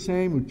believe the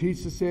same, who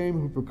teach the same,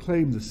 who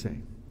proclaim the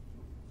same.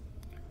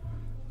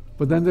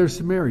 But then there's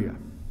Samaria.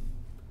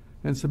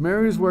 And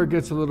Samaria is where it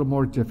gets a little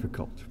more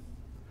difficult.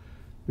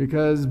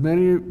 Because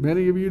many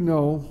of you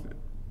know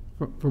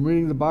from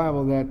reading the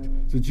Bible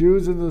that the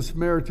Jews and the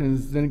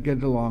Samaritans didn't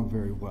get along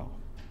very well.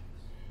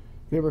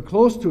 They were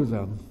close to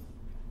them,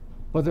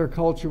 but their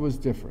culture was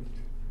different.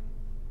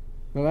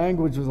 The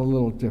language was a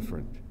little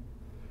different.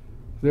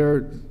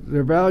 Their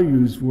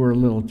values were a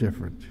little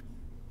different.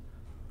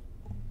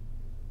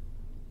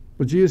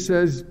 But Jesus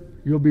says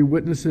you'll be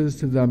witnesses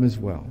to them as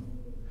well.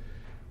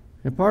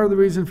 And part of the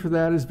reason for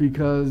that is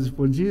because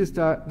when Jesus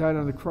died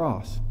on the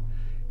cross,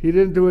 he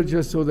didn't do it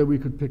just so that we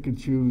could pick and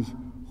choose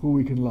who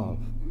we can love,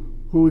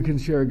 who we can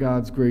share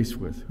God's grace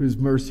with, his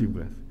mercy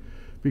with.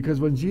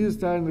 Because when Jesus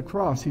died on the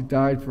cross, he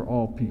died for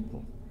all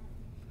people.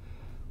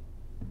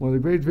 One of the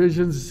great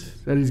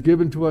visions that he's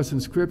given to us in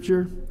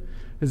Scripture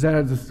is that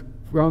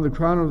around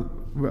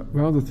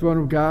the throne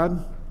of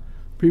God,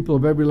 people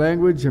of every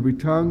language, every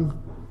tongue,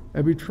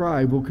 every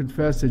tribe will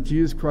confess that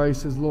Jesus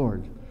Christ is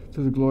Lord,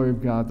 to the glory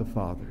of God the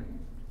Father.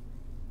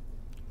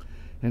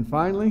 And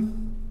finally,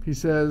 he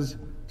says,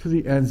 to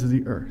the ends of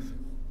the earth.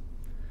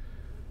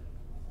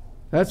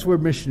 That's where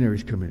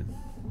missionaries come in.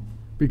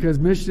 Because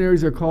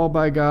missionaries are called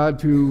by God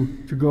to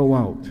go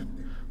out.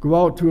 Go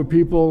out to a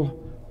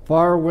people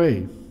far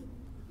away.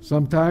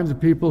 Sometimes a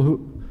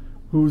people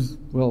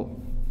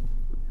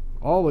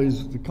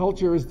always the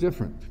culture is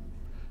different.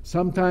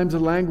 Sometimes the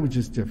language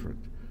is different.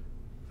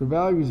 The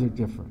values are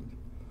different.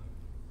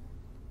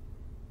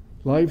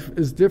 Life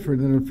is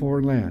different in a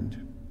foreign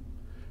land.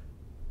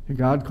 And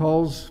God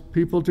calls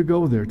people to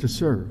go there to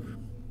serve.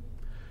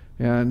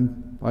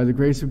 And by the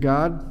grace of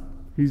God,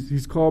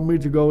 He's called me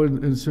to go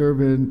and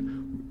serve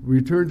and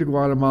return to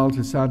Guatemala,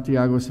 to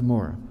Santiago,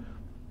 Zamora.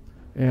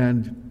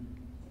 And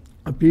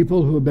a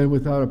people who have been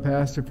without a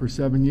pastor for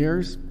 7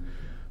 years,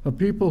 a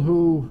people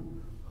who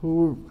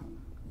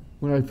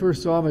when I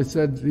first saw them, I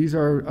said, these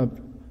are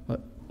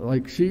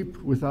like sheep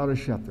without a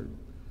shepherd.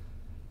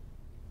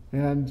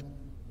 And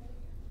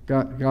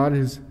God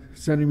is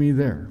sending me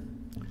there.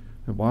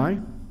 And why?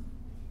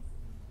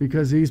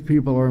 Because these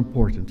people are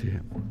important to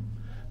him.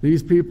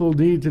 These people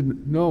need to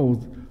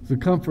know the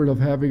comfort of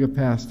having a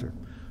pastor.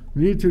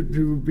 Need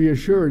to be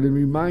assured and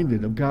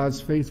reminded of God's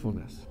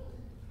faithfulness.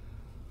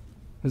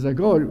 As I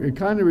go, it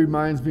kind of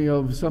reminds me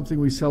of something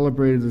we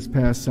celebrated this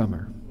past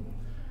summer.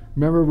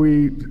 Remember,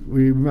 we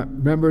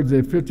remembered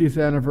the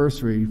 50th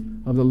anniversary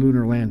of the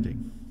lunar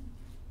landing.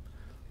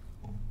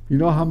 You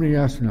know how many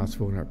astronauts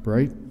went up,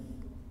 right?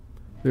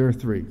 There are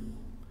 3.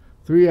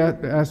 3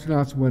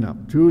 astronauts went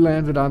up. 2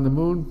 landed on the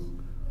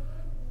moon,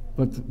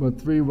 but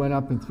 3 went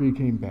up and 3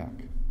 came back.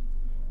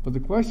 But the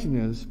question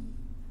is,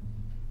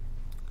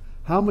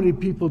 how many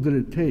people did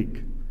it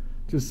take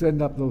to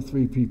send up those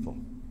 3 people?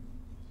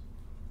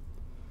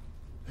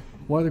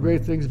 One of the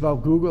great things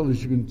about Google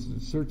is you can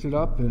search it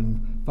up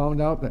and found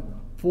out that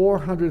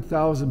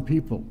 400,000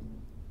 people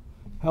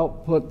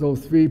helped put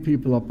those 3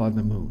 people up on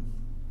the moon.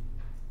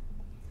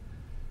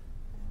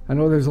 I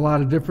know there's a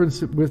lot of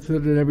difference with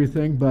it and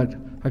everything, but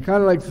I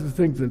kind of like to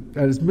think that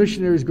as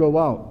missionaries go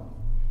out,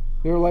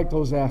 they're like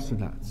those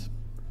astronauts.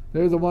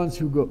 They're the ones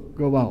who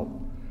go out.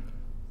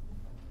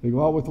 They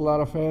go out with a lot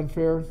of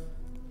fanfare,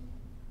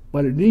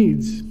 but it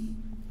needs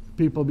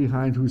people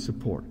behind who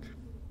support.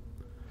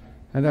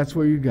 And that's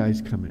where you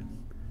guys come in.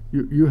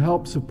 You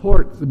help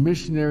support the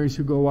missionaries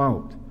who go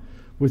out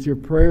with your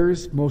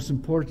prayers, most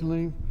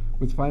importantly,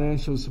 with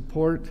financial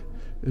support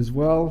as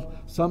well,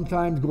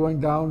 sometimes going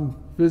down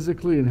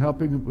physically and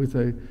helping with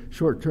a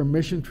short-term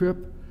mission trip.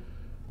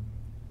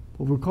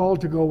 But we're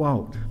called to go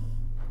out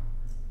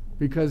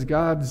because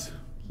God's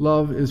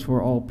love is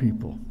for all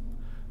people.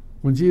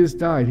 When Jesus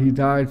died, he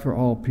died for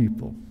all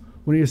people.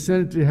 When he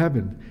ascended to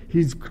heaven,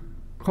 he's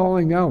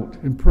calling out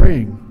and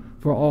praying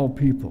for all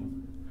people.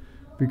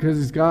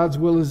 Because God's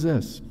will is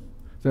this,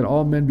 that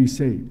all men be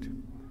saved.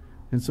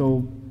 And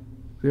so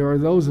there are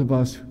those of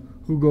us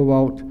who go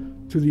out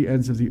to the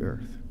ends of the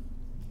earth.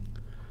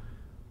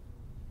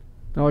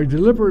 Now, I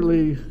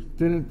deliberately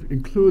didn't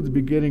include the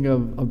beginning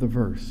of the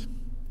verse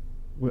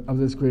of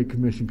this Great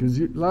Commission, because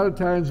a lot of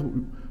times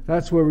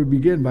that's where we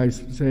begin by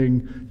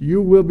saying,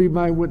 you will be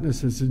my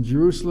witnesses in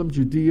Jerusalem,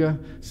 Judea,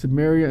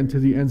 Samaria, and to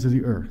the ends of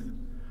the earth.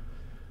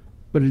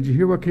 But did you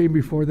hear what came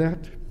before that?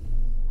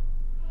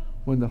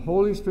 When the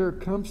Holy Spirit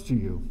comes to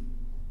you,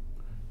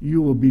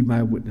 you will be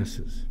my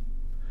witnesses.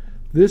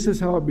 This is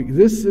how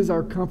this is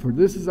our comfort.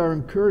 This is our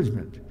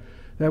encouragement.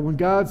 That when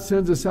God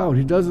sends us out,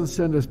 he doesn't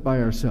send us by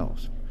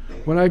ourselves.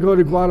 When I go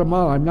to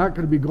Guatemala, I'm not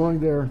going to be going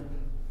there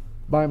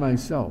by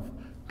myself.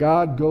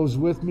 God goes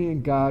with me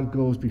and God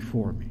goes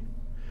before me.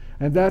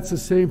 And that's the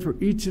same for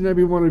each and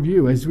every one of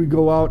you as we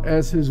go out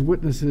as his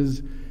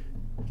witnesses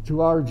to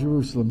our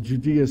Jerusalem,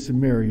 Judea,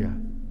 Samaria,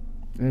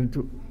 and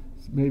to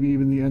maybe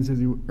even the ends of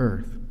the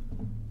earth.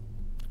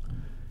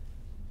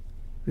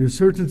 The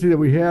certainty that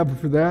we have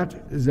for that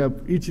is that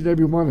each and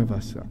every one of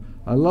us.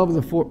 I love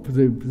the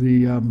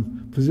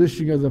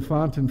positioning of the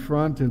font in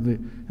front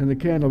and the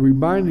candle,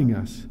 reminding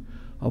us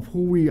of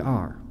who we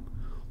are.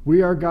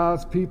 We are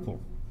God's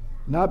people,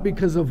 not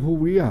because of who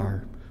we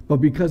are, but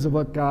because of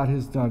what God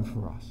has done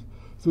for us.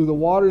 Through the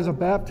waters of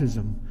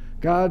baptism,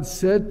 God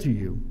said to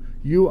you,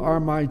 you are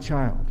my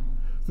child.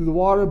 Through the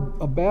water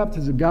of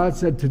baptism, God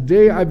said,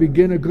 today I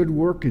begin a good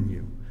work in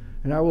you,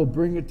 and I will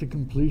bring it to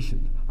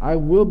completion. I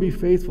will be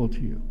faithful to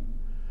you.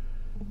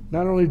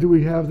 Not only do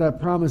we have that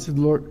promise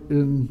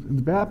in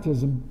the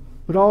baptism,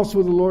 but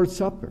also the Lord's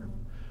Supper.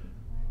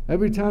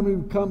 Every time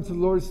we come to the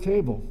Lord's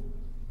table,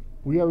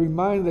 we are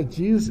reminded that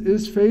Jesus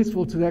is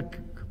faithful to that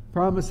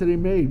promise that he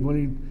made when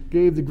he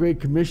gave the Great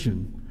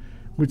Commission,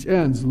 which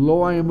ends,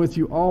 lo, I am with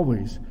you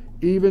always,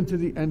 even to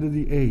the end of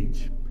the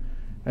age.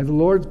 At the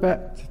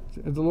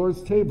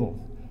Lord's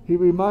table, he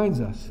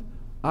reminds us,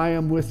 I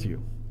am with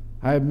you.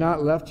 I have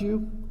not left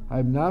you. I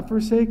have not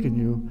forsaken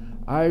you.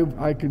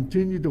 I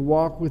continue to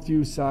walk with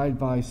you side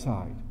by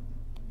side.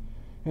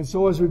 And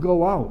so as we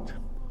go out,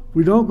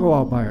 we don't go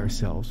out by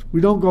ourselves.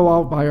 We don't go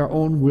out by our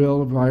own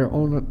will, by our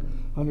own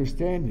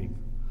understanding.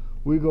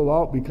 We go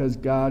out because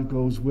God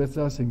goes with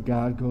us and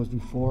God goes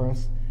before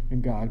us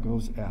and God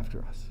goes after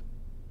us.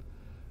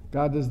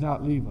 God does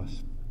not leave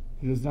us.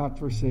 He does not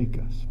forsake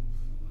us.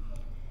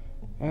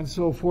 And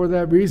so for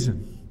that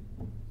reason,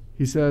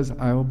 he says,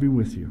 I will be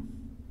with you.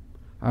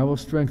 I will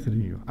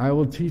strengthen you. I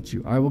will teach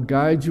you. I will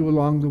guide you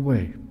along the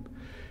way.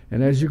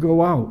 And as you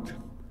go out,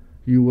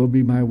 you will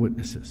be my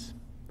witnesses.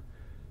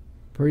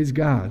 Praise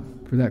God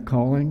for that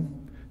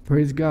calling.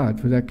 Praise God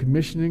for that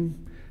commissioning.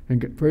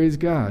 And praise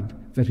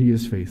God that he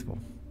is faithful.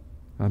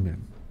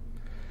 Amen.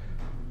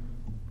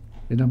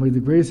 And now may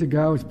the grace of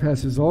God, which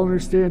passes all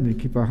understanding,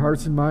 keep our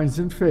hearts and minds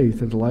in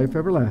faith and life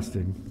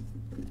everlasting.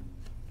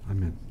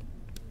 Amen.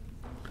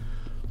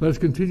 Let us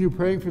continue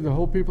praying for the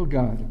whole people of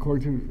God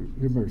according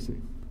to your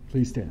mercy.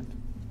 Please stand.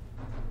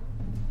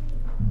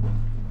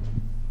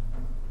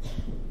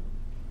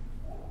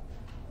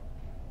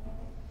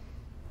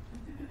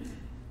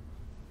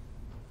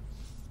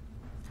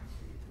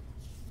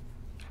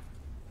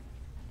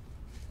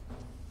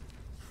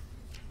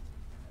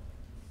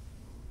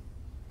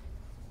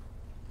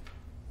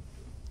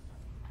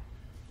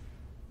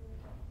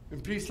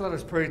 In peace, let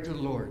us pray to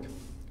the Lord.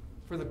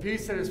 For the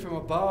peace that is from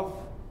above,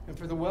 and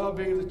for the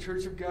well-being of the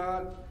Church of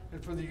God,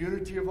 and for the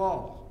unity of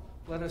all,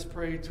 let us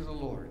pray to the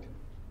Lord.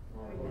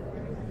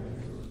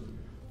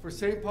 For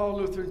St. Paul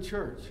Lutheran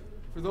Church,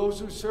 for those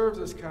who serve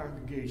this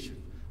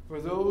congregation,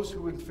 for those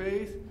who in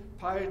faith,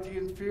 piety,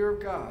 and fear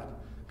of God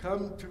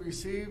come to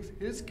receive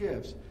his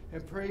gifts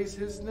and praise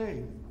his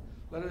name,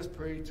 let us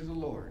pray to the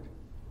Lord.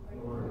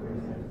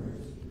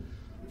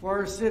 For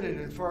our synod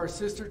and for our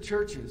sister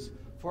churches,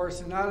 for our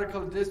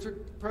synodical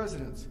district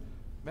presidents,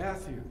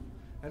 Matthew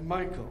and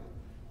Michael,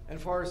 and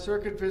for our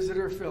circuit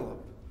visitor,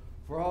 Philip,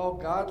 for all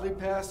godly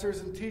pastors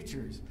and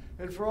teachers,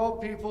 and for all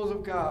people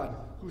of God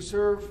who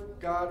serve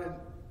God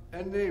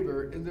and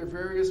neighbor in their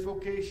various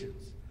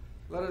vocations,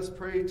 let us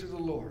pray to the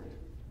Lord.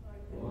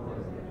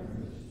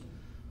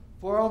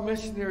 For all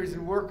missionaries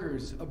and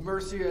workers of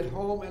mercy at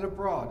home and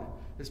abroad,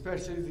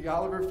 especially the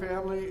Oliver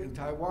family in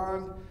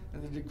Taiwan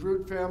and the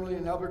DeGroot family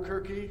in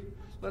Albuquerque,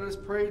 let us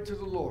pray to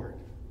the Lord.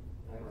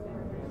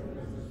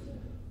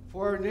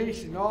 For our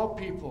nation, all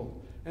people,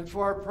 and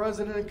for our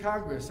president and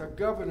Congress, our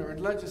governor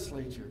and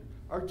legislature,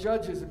 our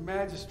judges and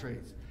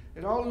magistrates,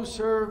 and all who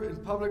serve in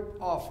public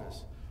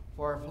office,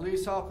 for our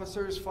police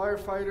officers,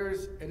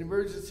 firefighters, and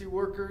emergency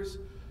workers,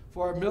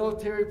 for our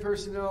military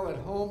personnel at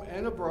home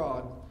and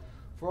abroad,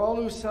 for all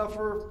who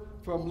suffer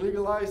from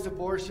legalized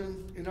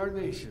abortion in our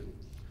nation,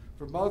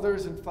 for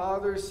mothers and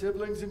fathers,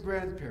 siblings and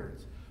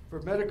grandparents,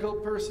 for medical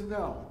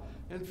personnel,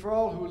 and for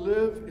all who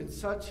live in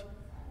such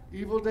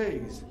evil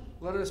days,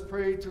 let us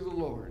pray to the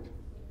Lord.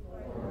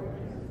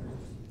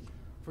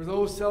 For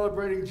those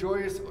celebrating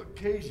joyous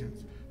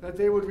occasions, that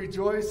they would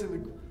rejoice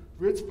in the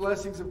rich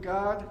blessings of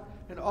God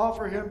and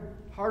offer him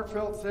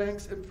heartfelt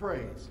thanks and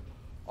praise,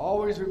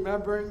 always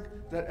remembering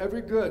that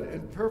every good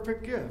and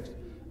perfect gift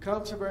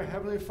comes from our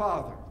Heavenly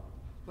Father.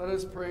 Let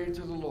us pray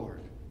to the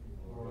Lord.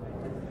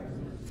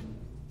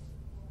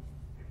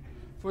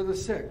 For the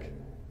sick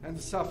and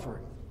the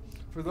suffering,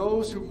 for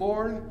those who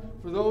mourn,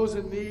 for those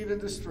in need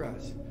and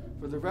distress,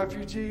 for the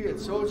refugee and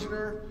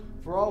sojourner,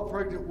 for all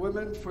pregnant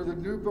women, for the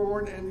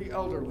newborn and the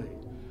elderly,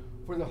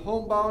 for the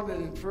homebound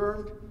and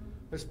infirmed,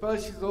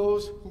 especially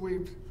those who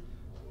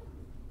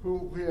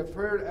we have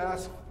prayer to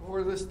ask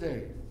for this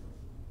day.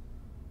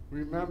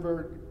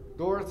 Remember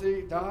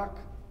Dorothy, Doc,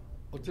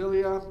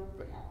 Otilia,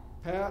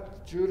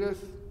 Pat,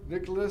 Judith,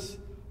 Nicholas,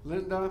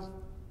 Linda,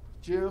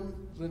 Jim,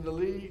 Linda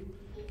Lee,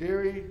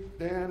 Gary,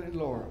 Dan, and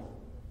Laura.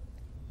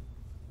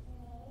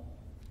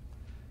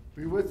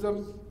 Be with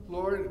them,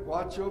 Lord,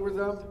 watch over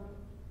them.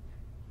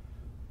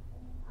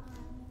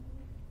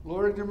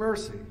 Lord, in your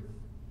mercy.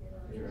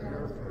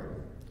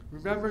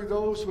 Remembering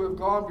those who have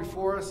gone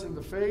before us in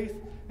the faith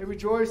and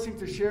rejoicing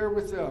to share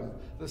with them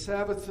the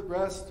Sabbath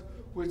rest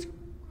which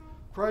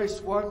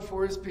Christ won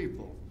for his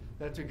people,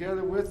 that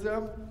together with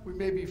them we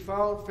may be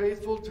found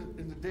faithful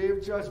in the day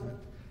of judgment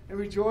and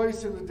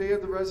rejoice in the day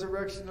of the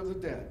resurrection of the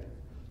dead.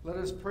 Let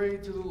us pray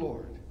to the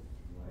Lord.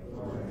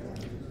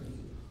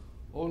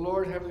 O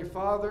Lord, Heavenly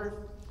Father,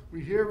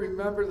 we here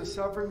remember the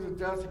suffering and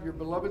death of your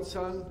beloved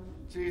Son,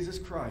 Jesus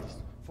Christ,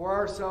 for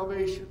our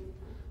salvation.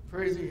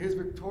 Praising his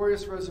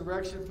victorious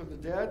resurrection from the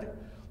dead,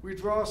 we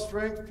draw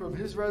strength from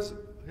his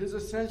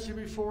ascension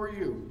before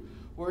you,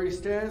 where he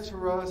stands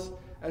for us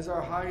as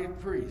our high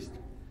priest.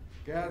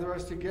 Gather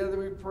us together,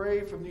 we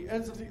pray, from the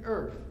ends of the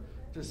earth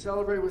to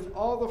celebrate with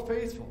all the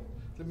faithful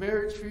the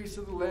marriage feast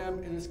of the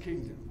Lamb in his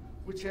kingdom,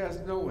 which has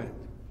no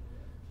end.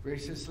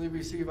 Graciously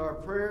receive our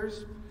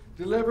prayers,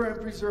 deliver and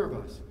preserve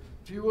us.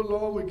 To you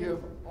alone we give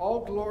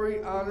all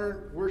glory,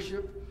 honor,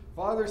 worship,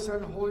 Father,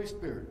 Son, and Holy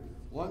Spirit,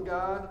 one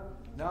God,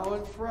 now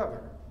and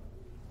forever.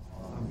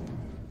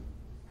 Amen.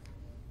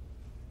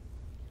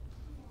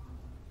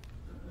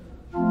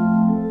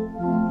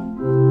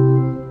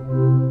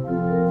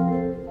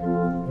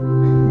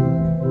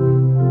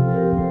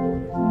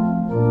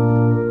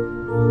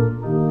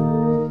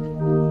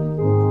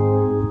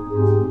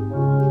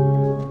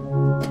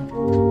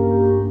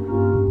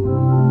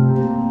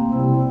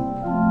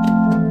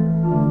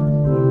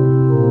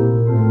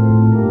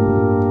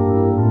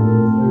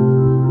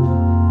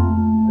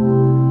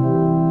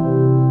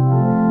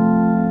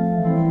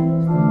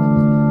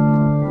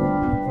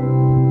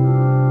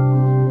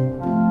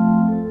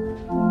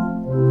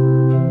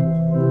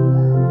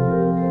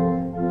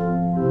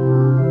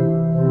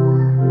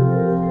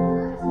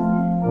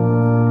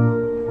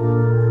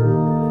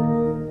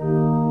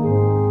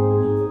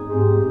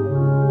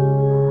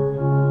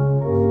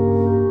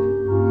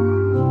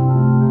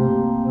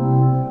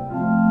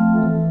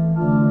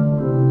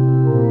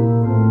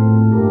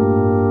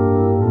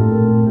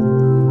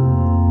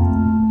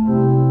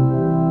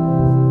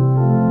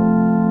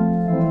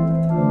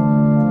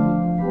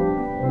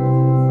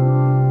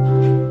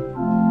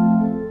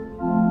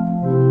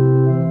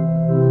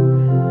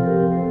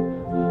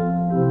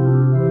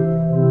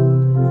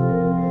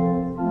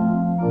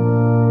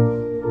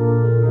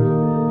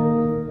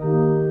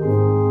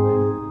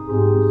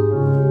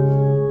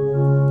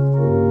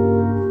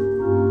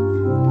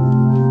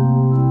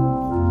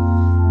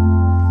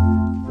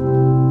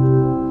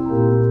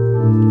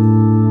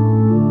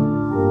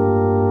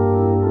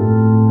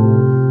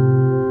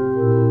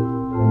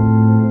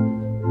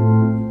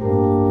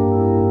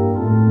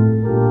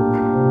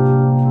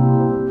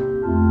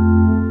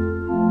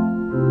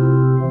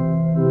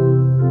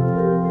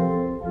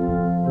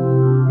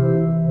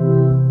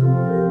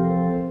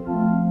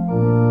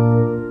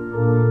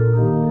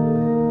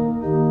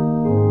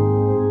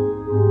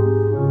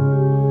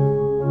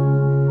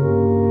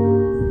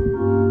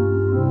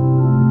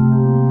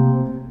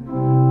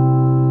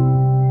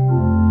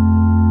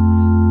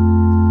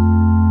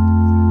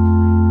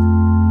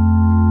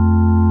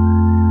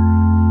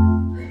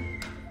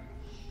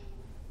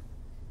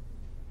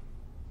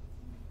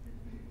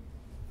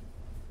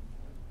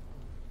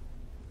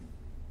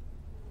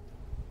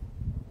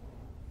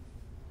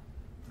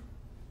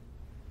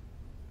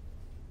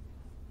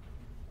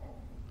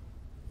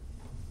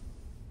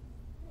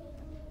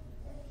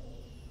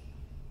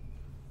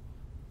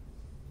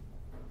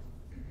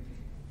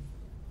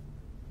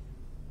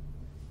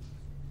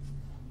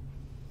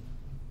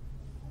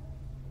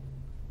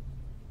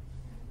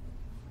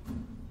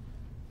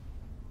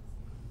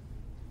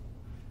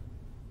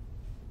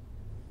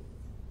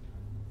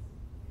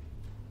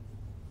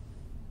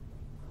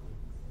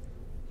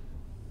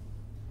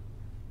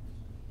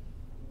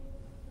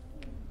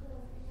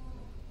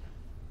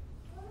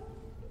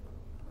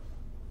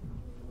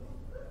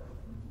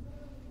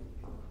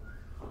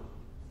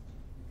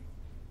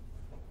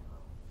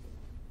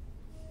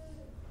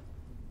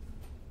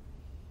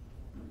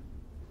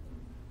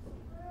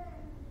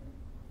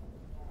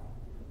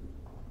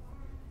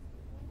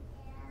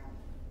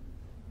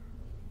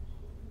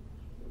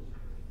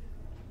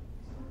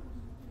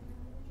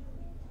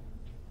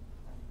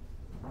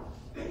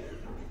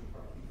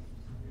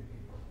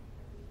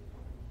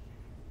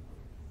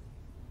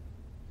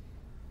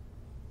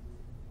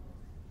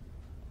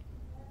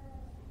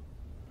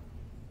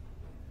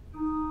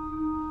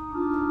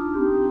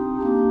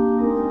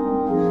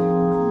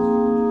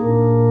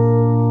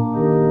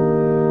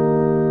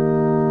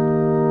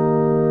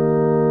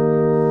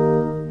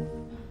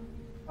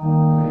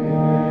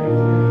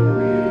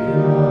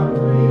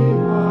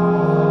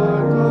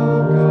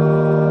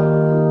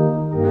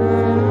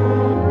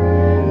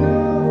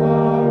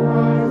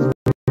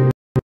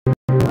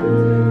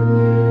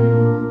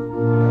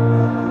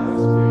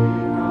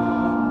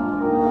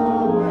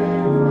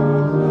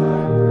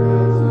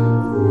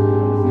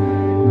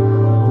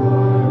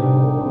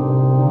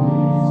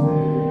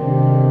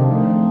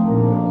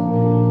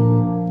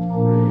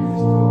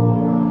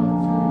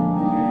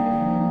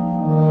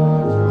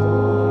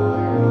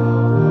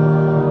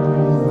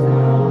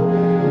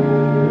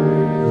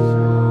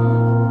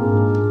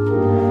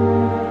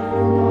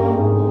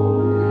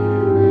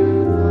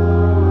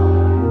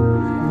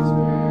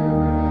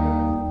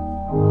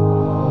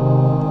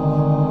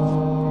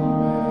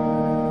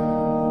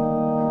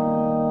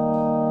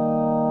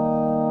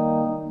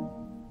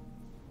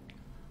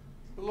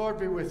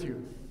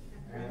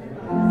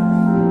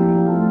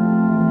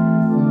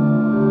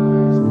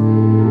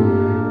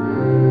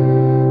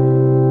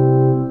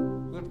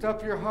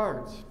 up your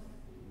hearts.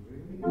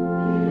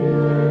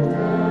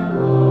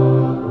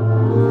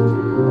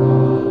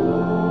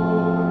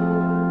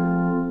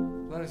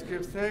 Let us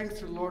give thanks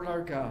to the Lord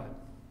our God.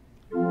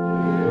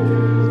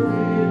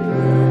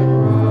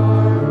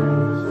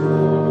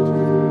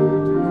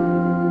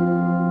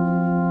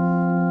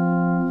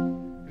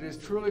 It is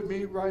truly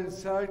meet, right, and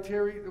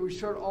salutary that we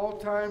should at all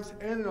times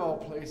and in all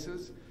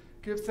places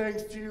give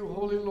thanks to you,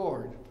 Holy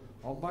Lord,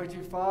 Almighty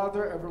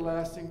Father,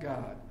 everlasting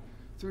God,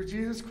 through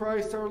Jesus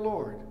Christ our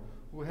Lord,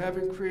 who,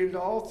 having created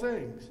all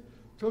things,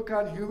 took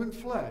on human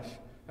flesh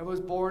and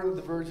was born of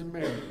the Virgin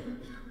Mary.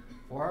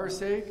 For our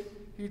sake,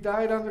 he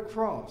died on the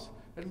cross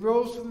and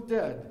rose from the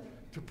dead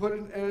to put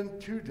an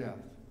end to death,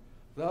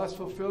 thus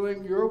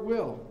fulfilling your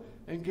will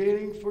and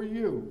gaining for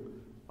you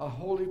a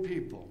holy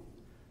people.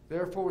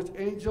 Therefore, with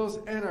angels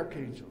and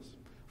archangels,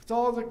 with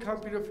all the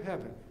company of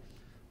heaven,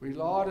 we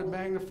laud and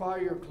magnify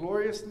your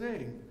glorious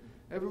name,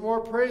 evermore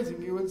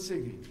praising you and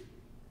singing.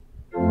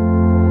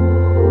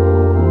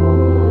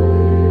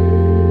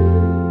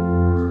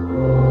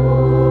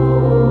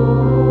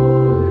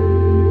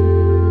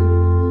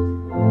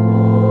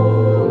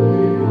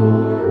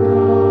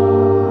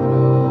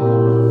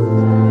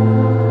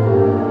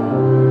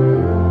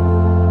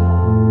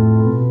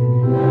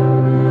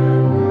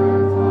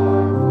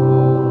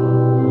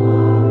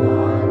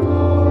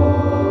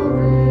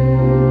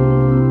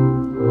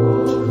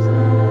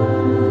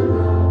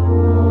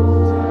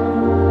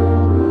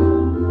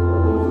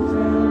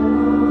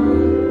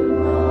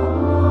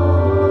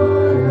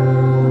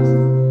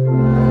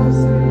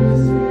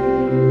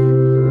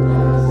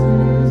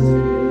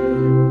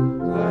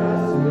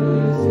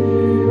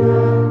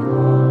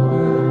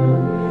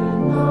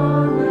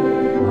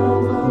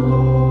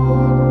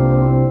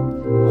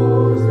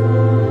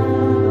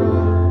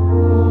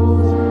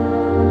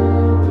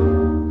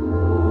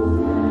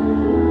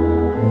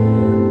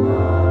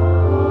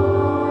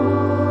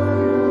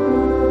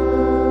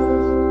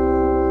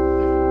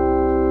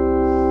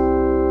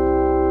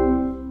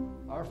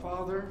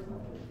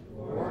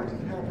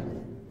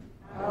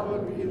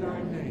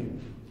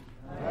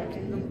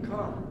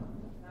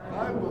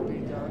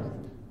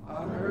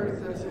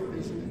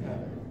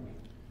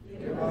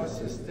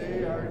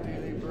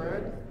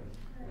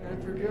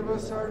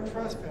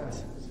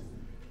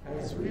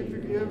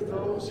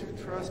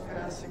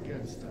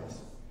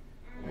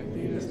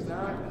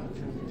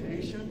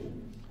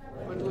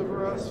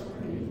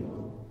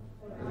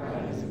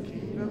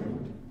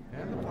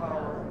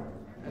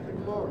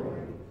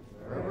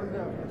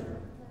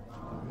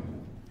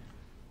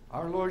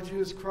 Our Lord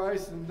Jesus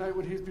Christ, in the night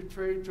when he was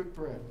betrayed, took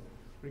bread.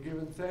 When he gave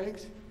him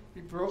thanks,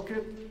 he broke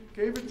it,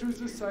 gave it to his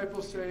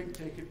disciples, saying,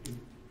 "Take it, eat.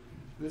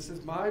 This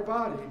is my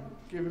body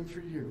given for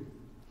you."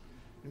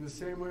 In the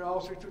same way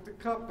also he took the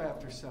cup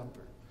after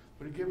supper.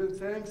 When he gave him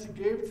thanks, he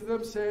gave it to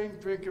them, saying,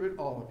 "Drink of it,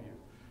 all of you.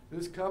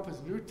 This cup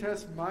is New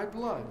Testament, my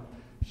blood,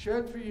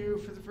 shed for you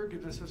for the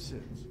forgiveness of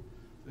sins.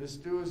 This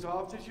do as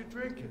often as you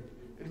drink it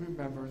in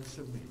remembrance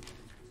of me."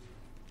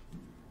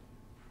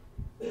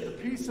 The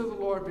peace of the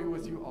Lord be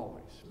with you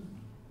always.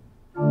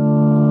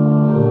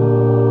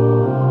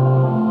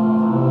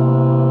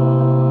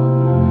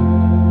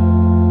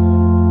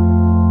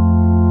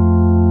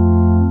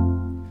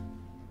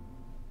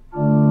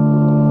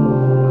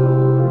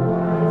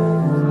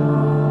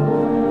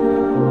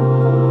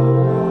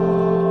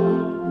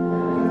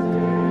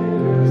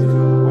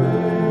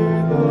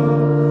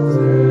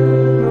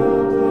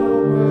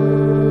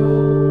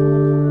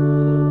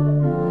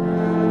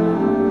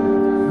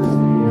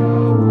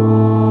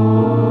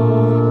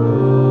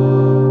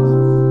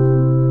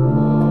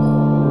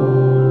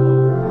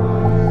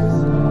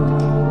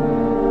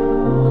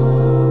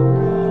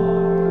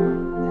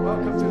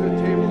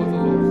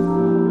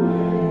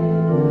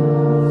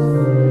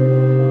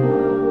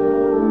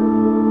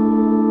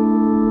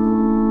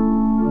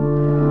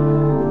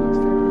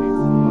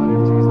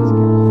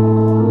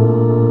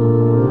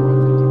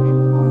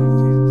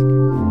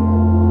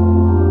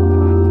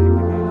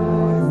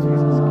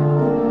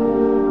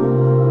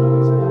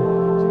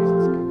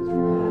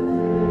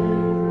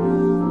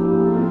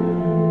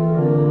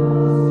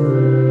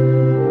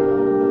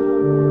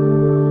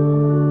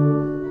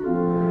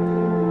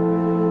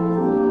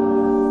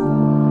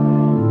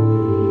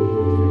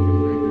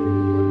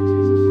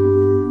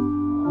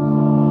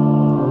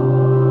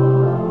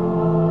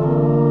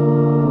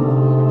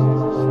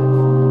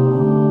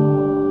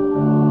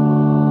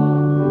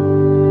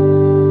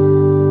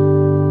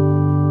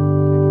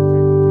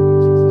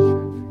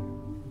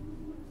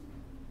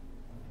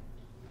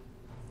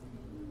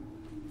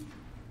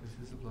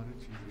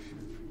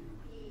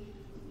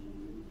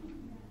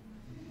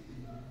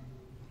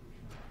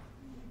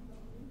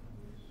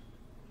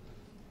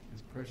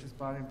 Precious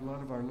body and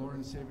blood of our Lord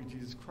and Savior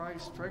Jesus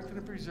Christ, strengthen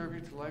and preserve you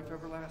to life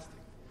everlasting.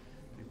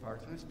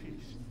 Depart in his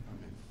peace.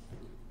 Amen.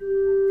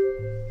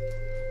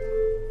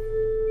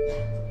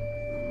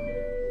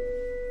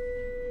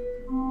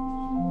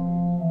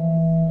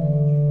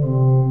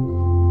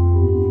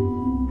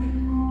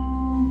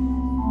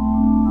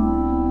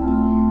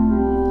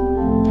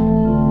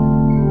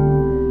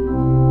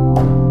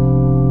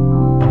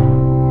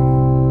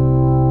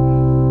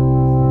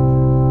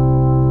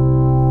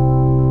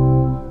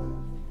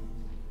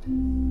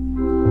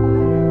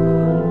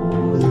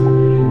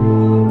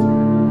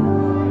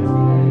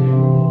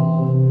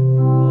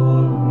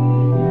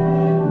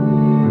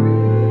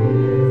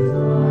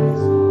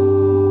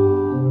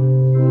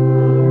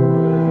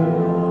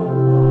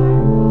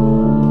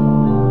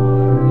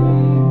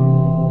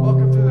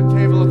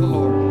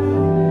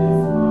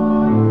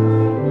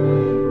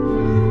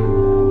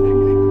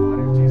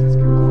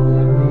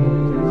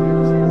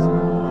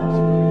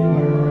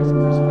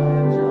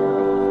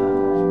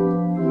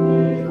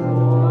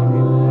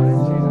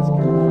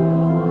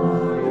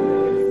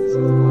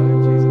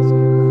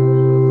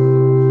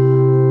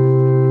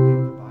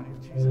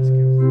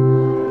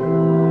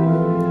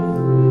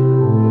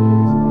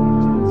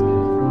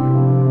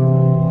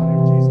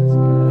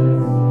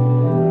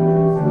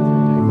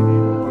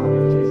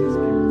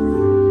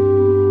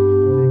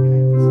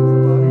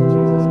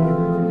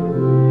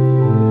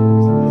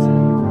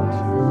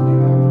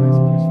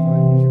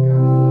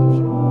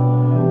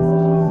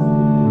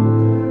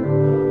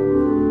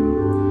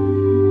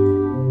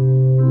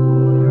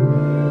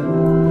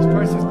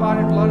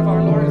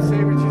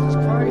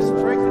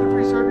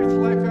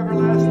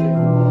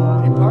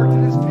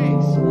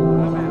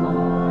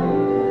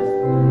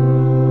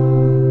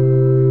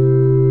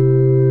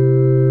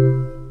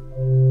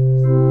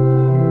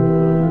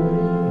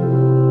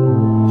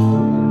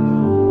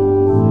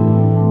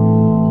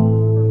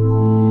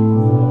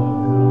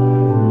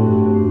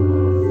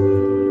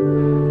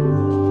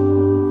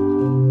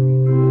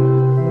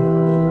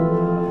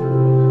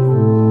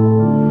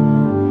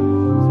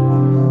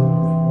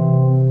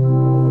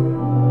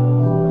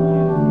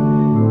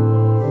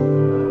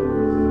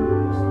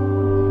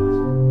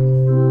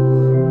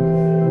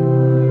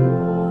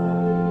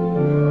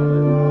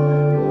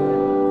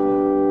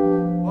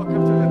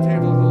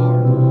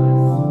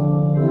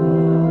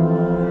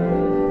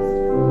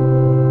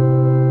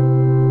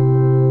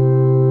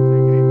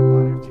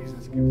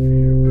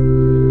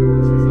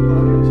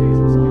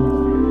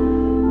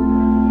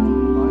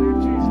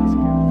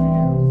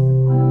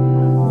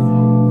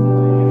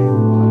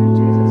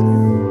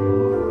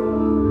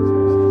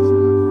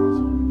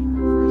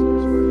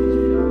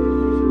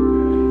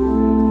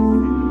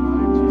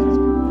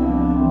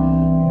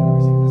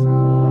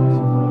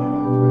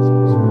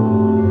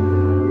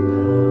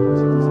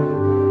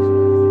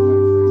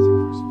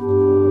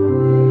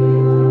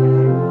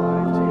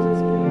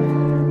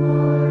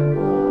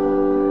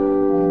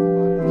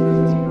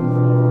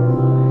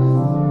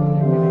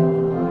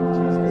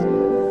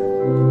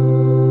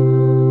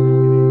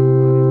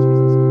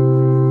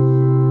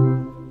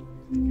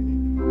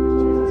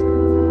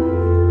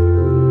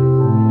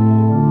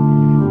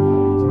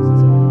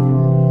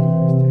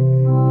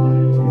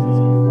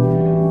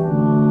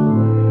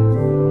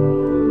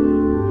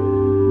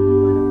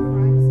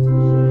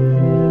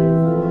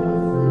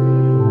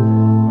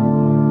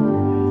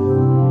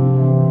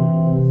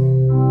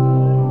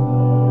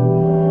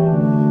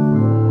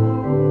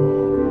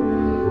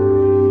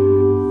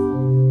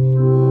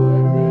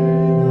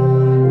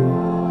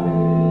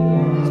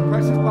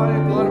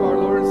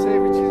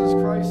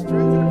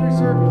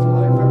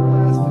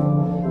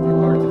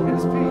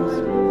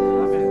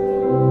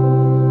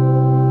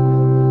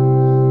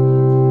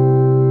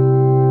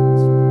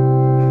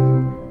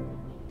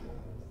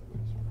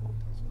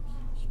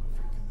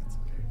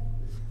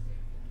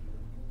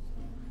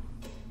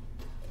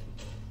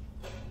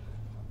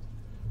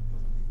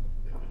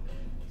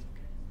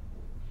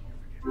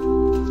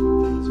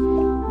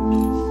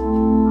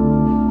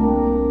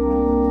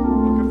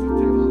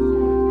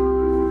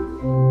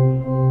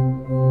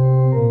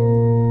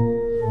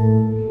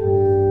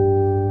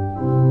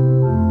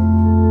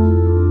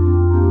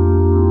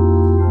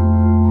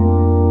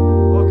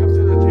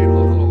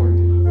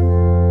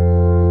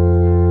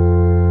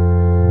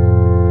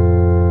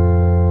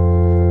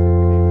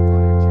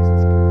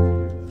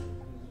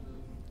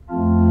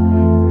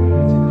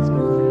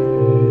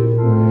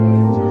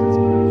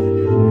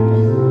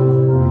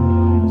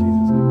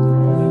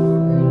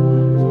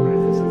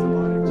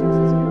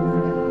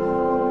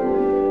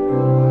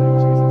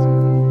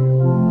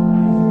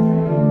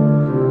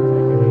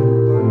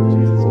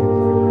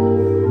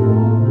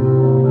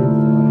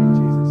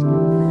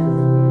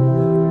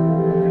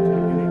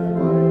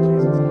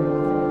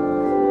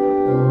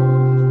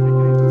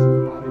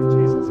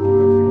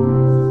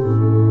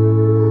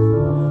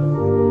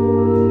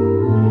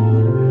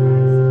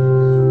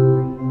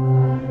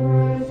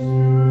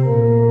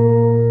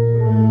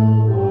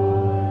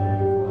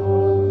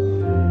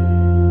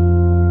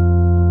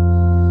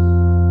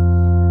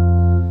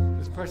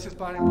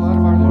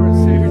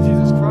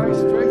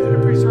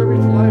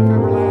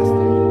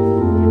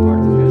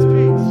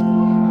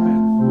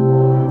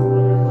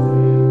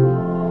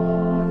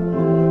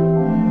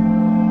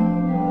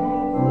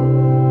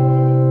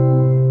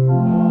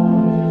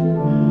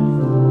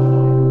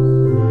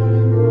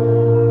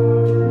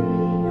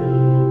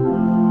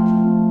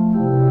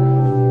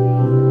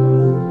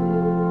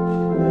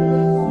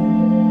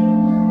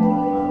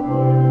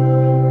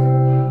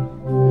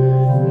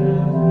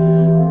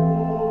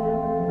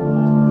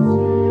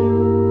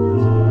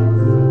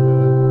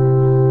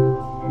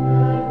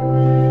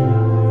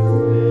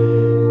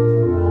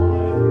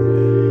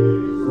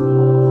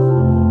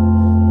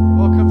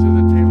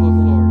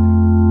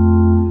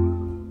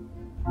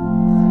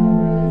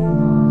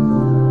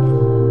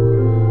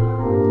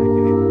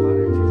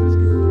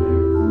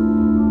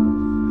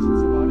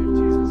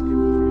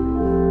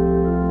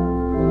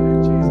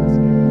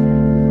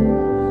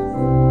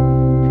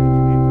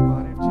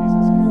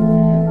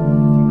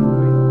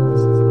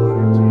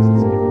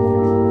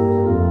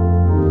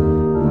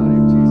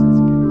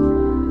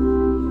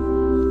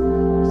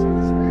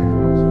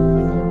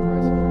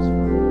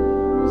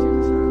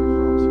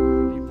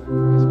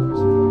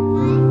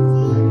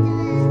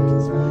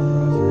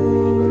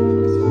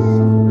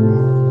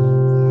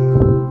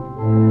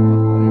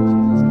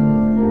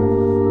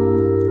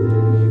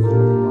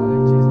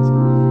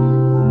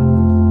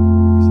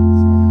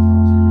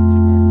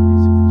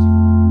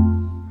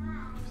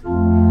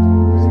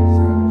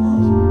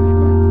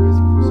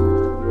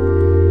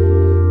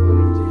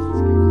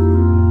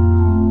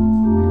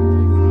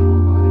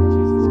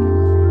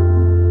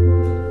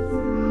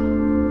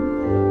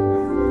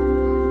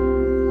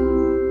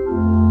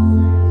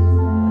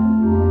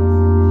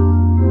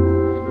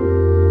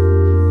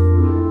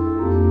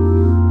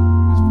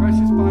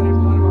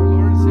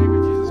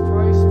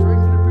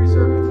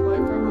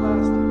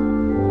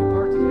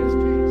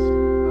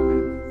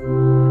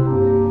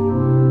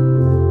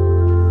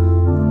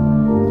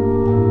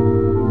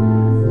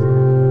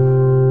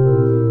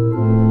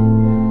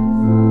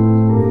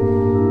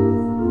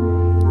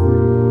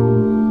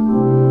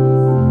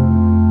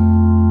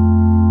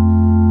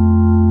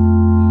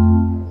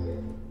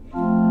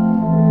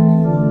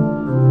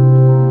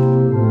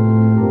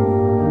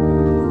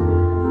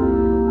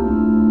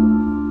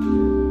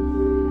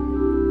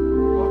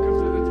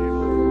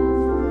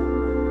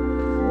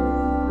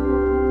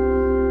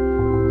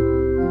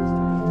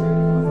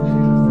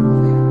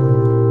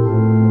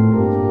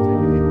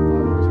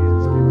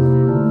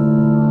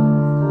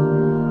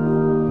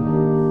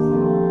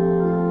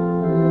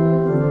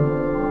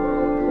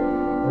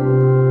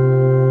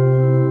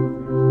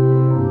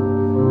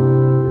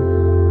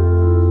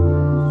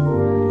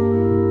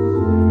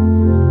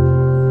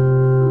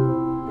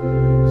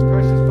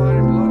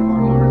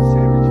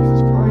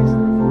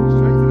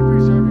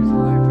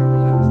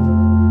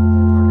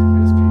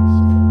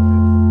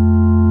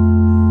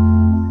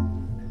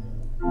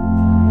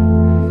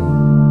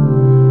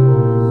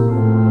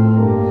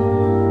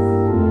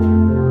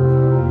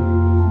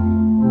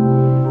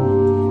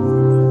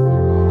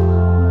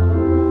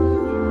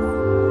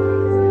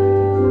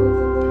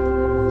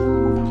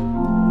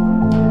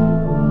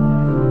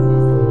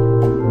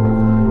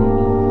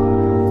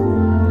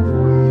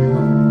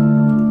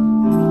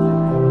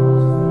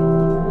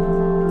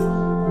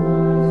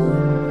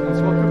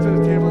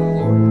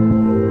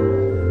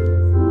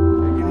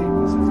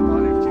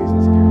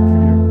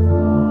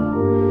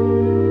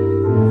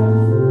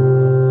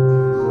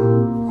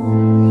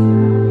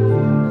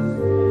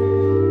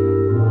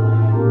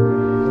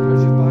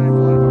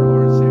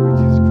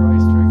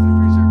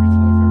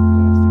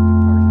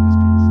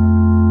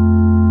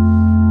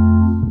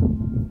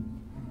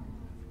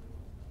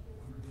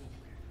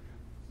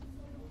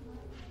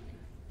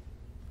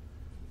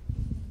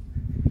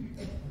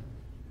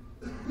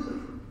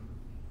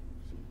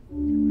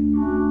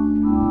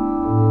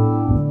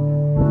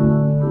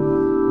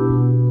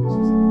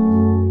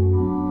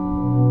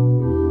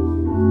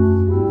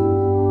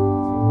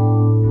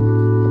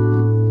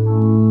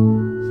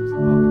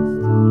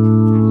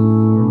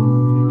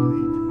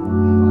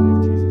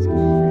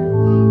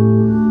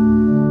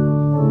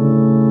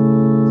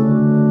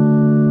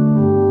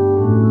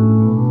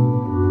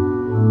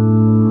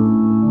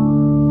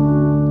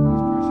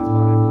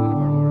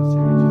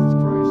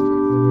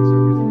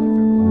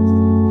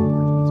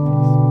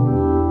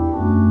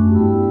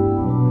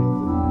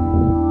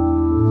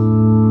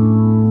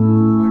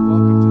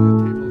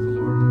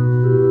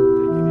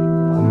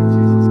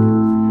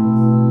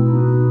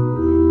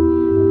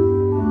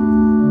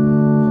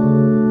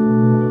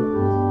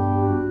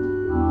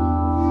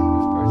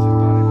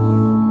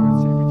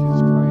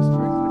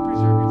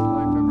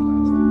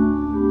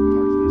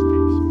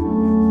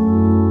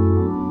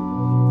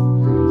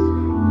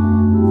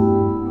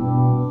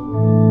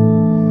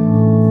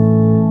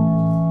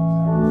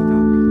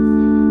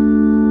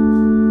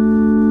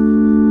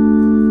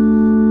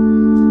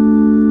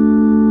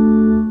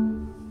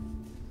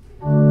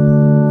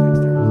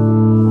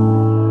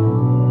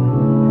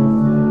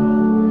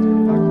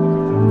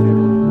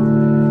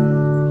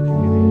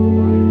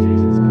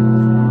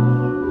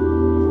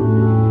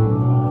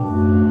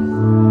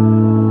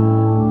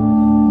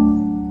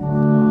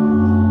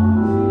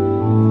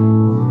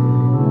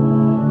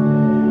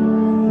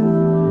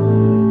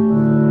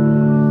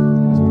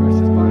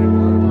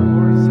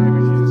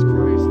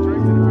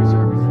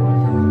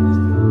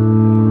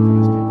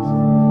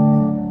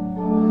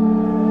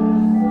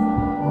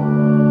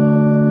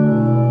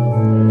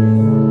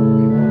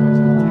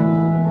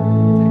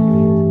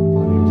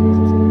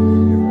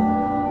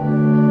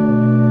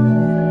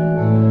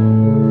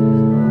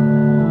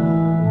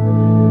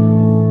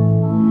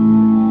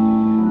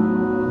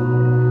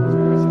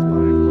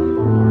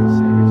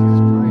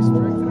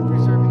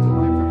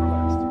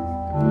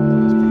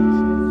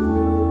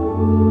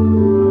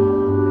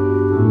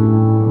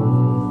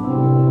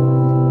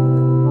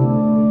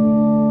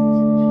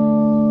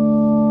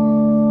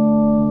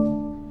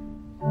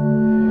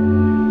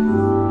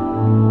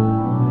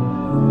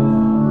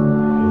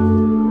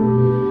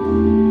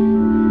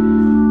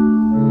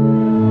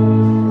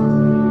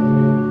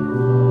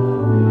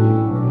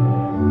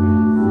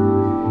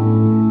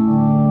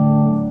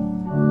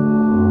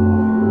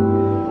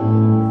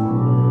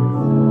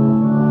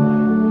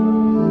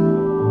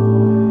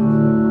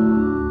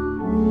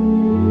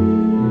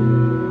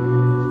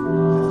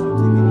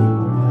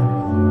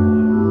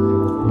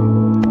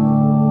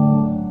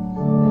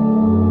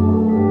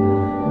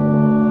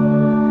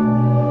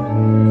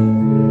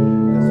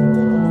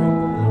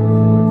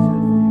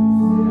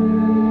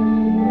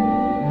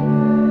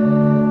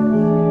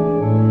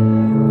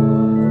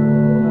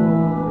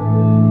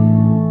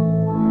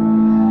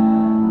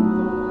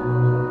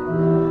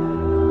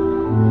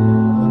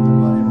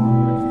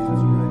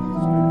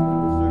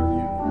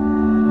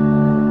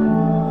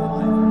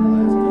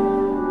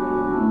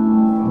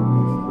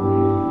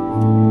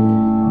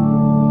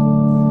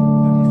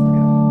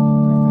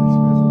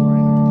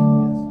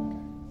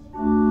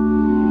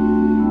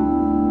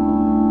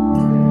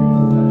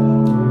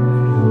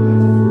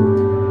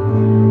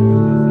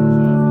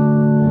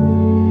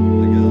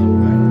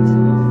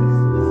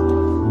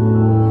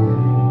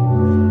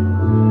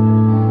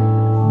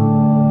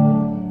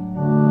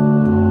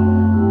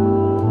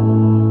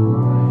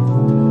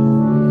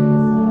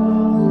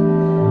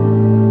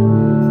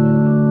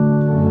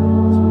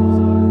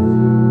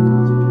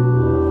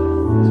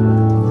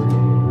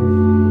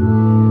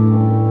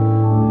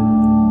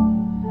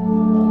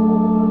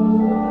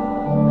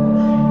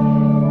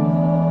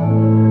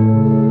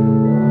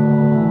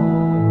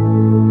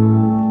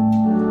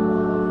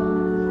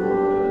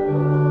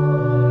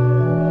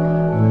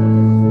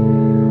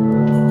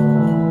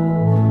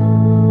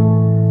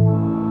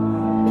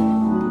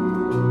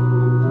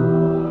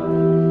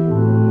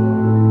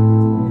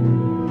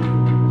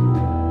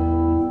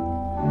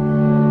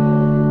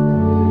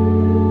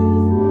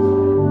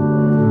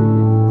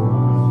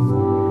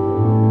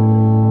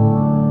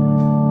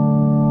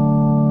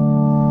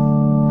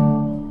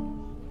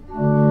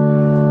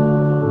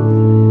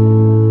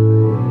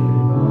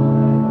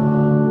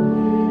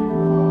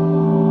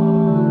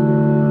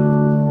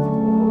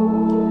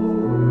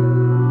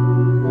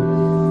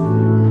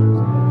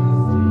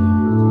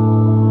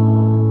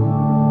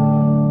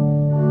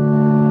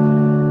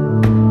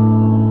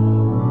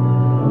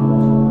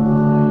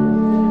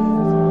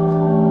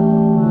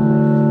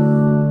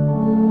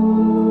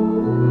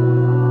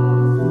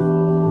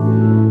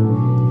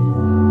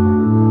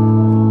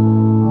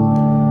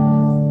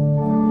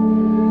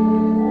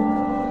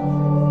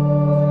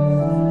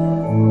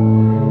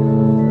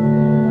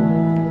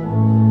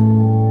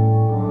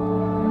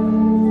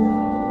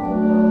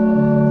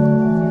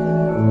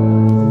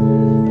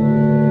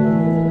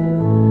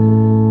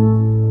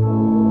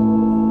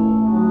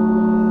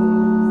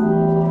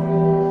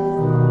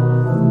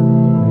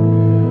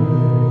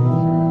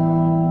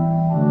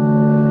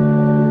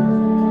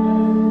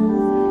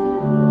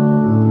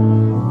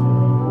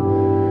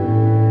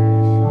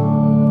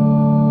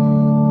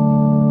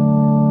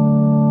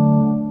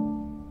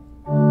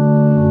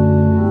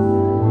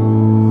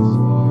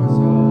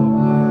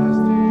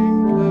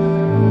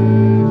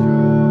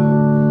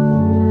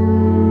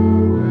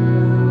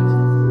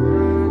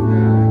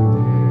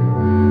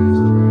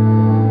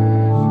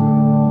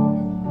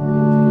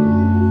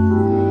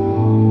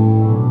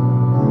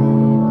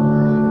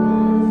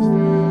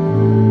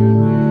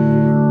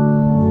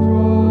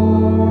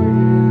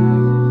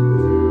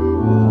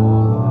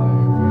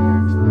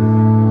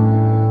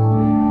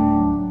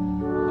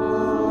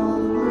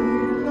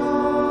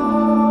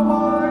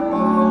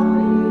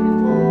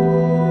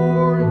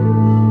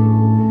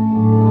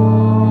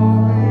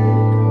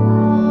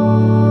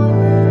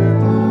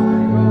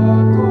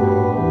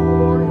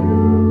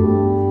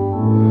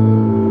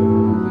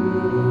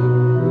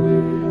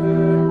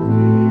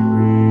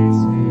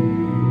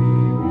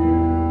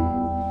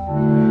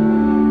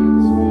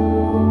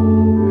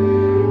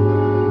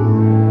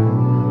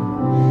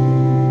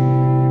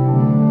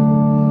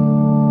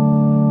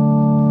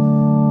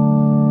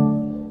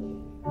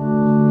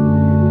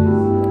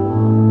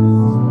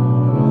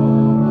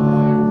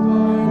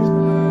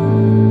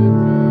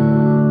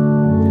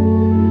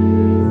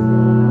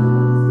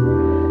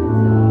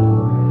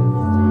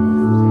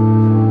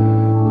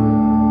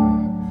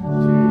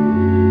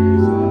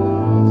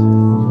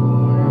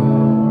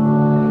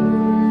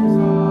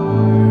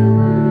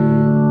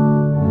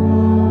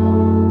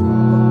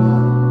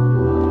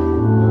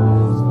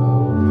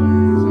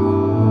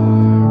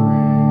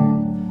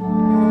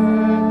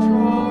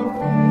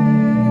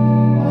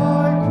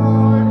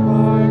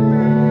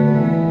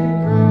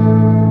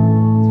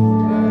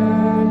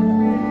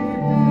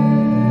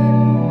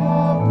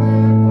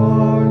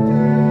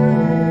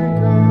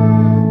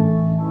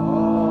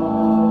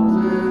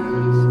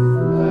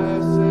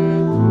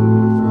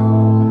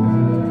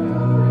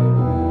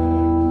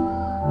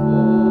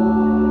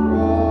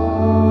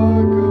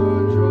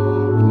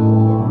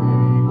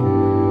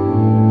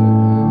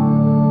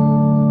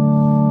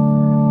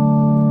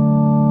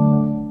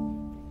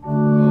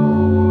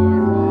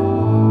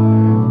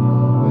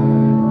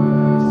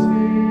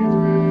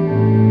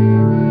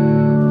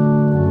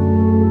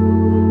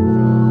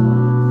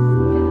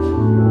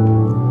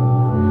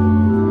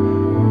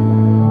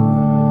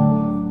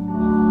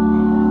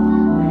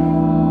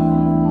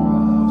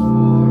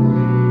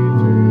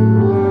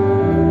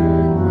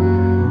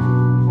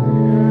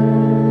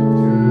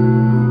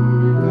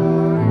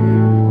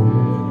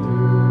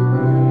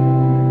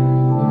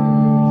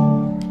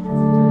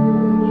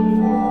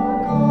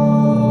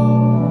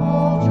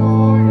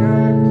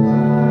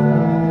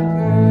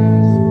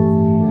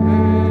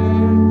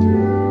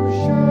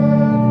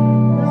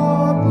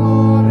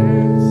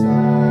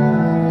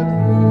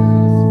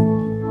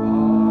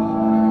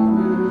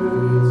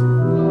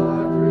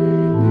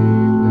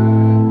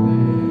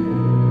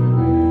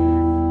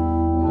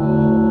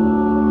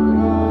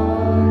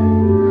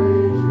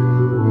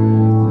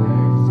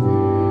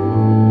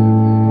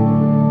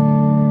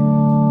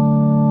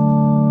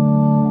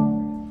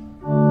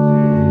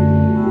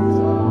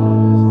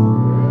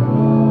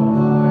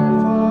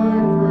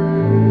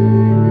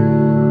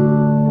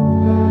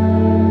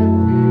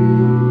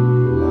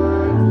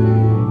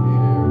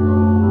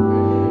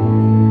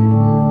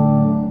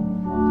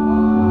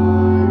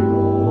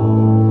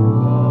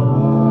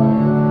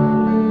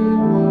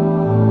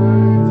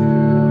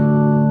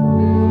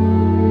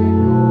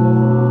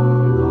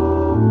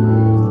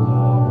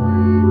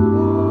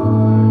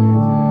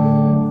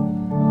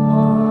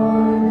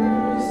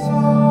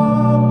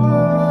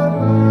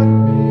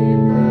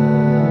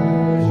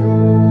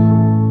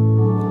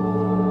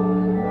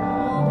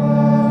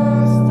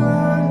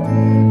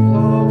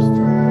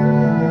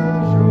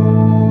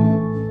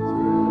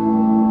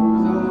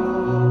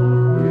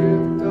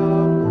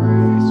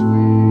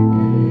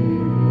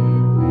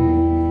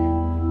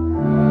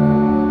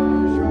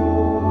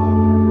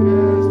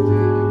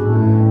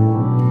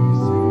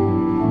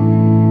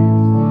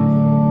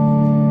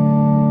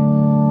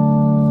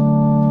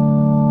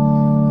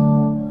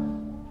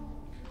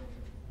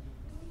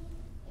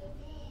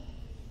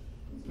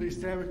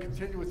 stand and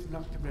continue with the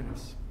Nunc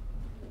Dimittis.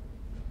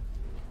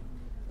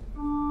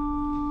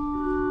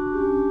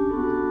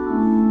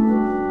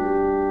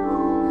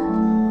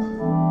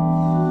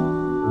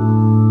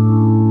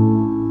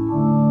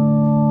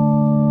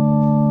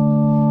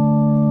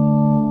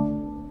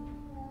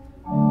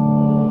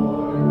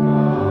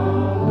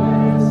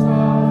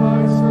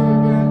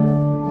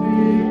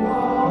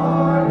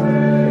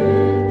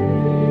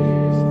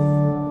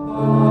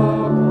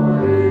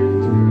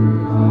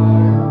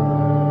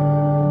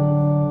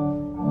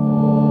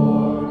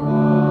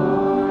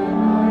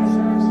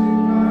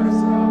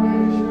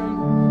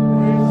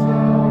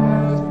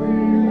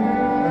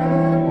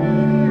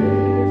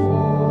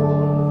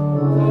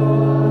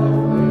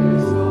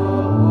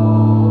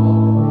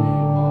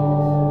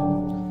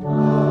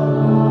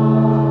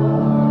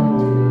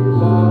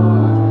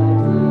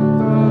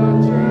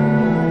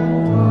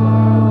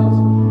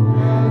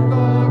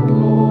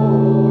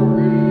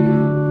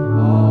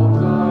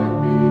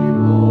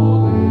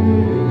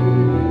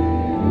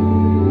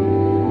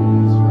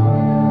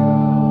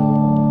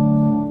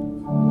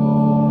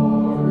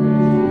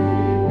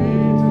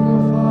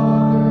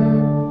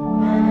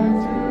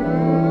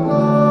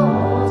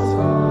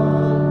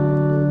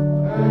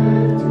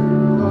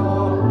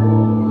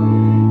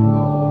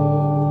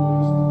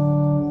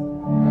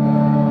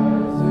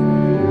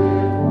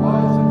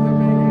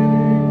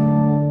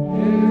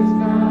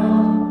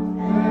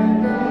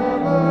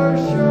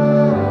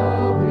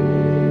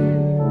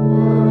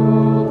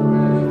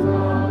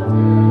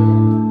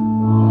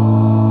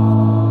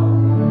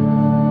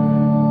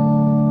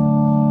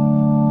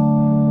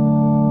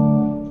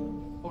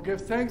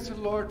 Thanks to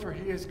the Lord, for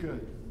he is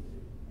good.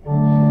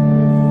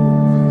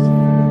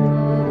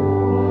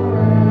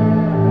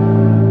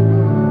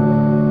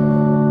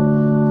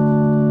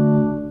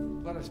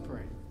 Let us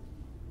pray.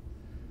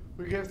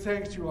 We give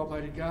thanks to you,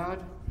 Almighty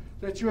God,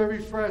 that you have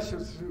refreshed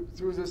us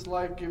through this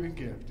life-giving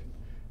gift.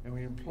 And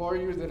we implore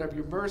you that of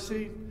your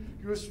mercy,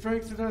 you will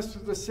strengthen us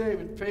through the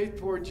saving faith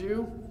towards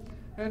you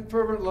and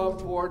fervent love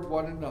toward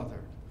one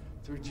another.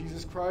 Through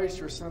Jesus Christ,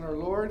 your Son, our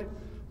Lord,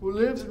 who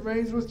lives and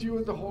reigns with you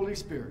in the Holy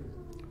Spirit,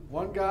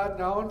 one God,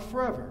 now and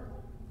forever.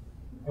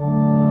 The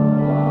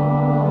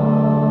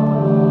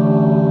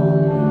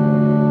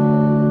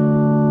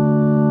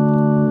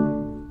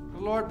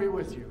Lord be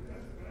with you.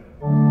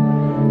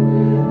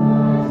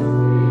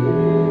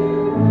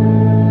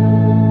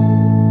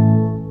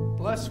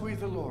 Bless we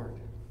the Lord.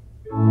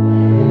 The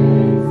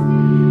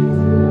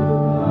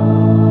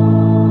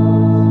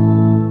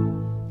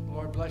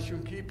Lord bless you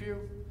and keep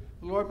you.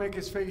 The Lord make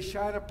his face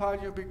shine upon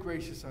you and be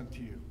gracious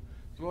unto you.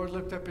 The Lord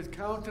lift up his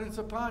countenance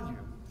upon you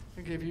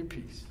and give you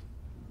peace.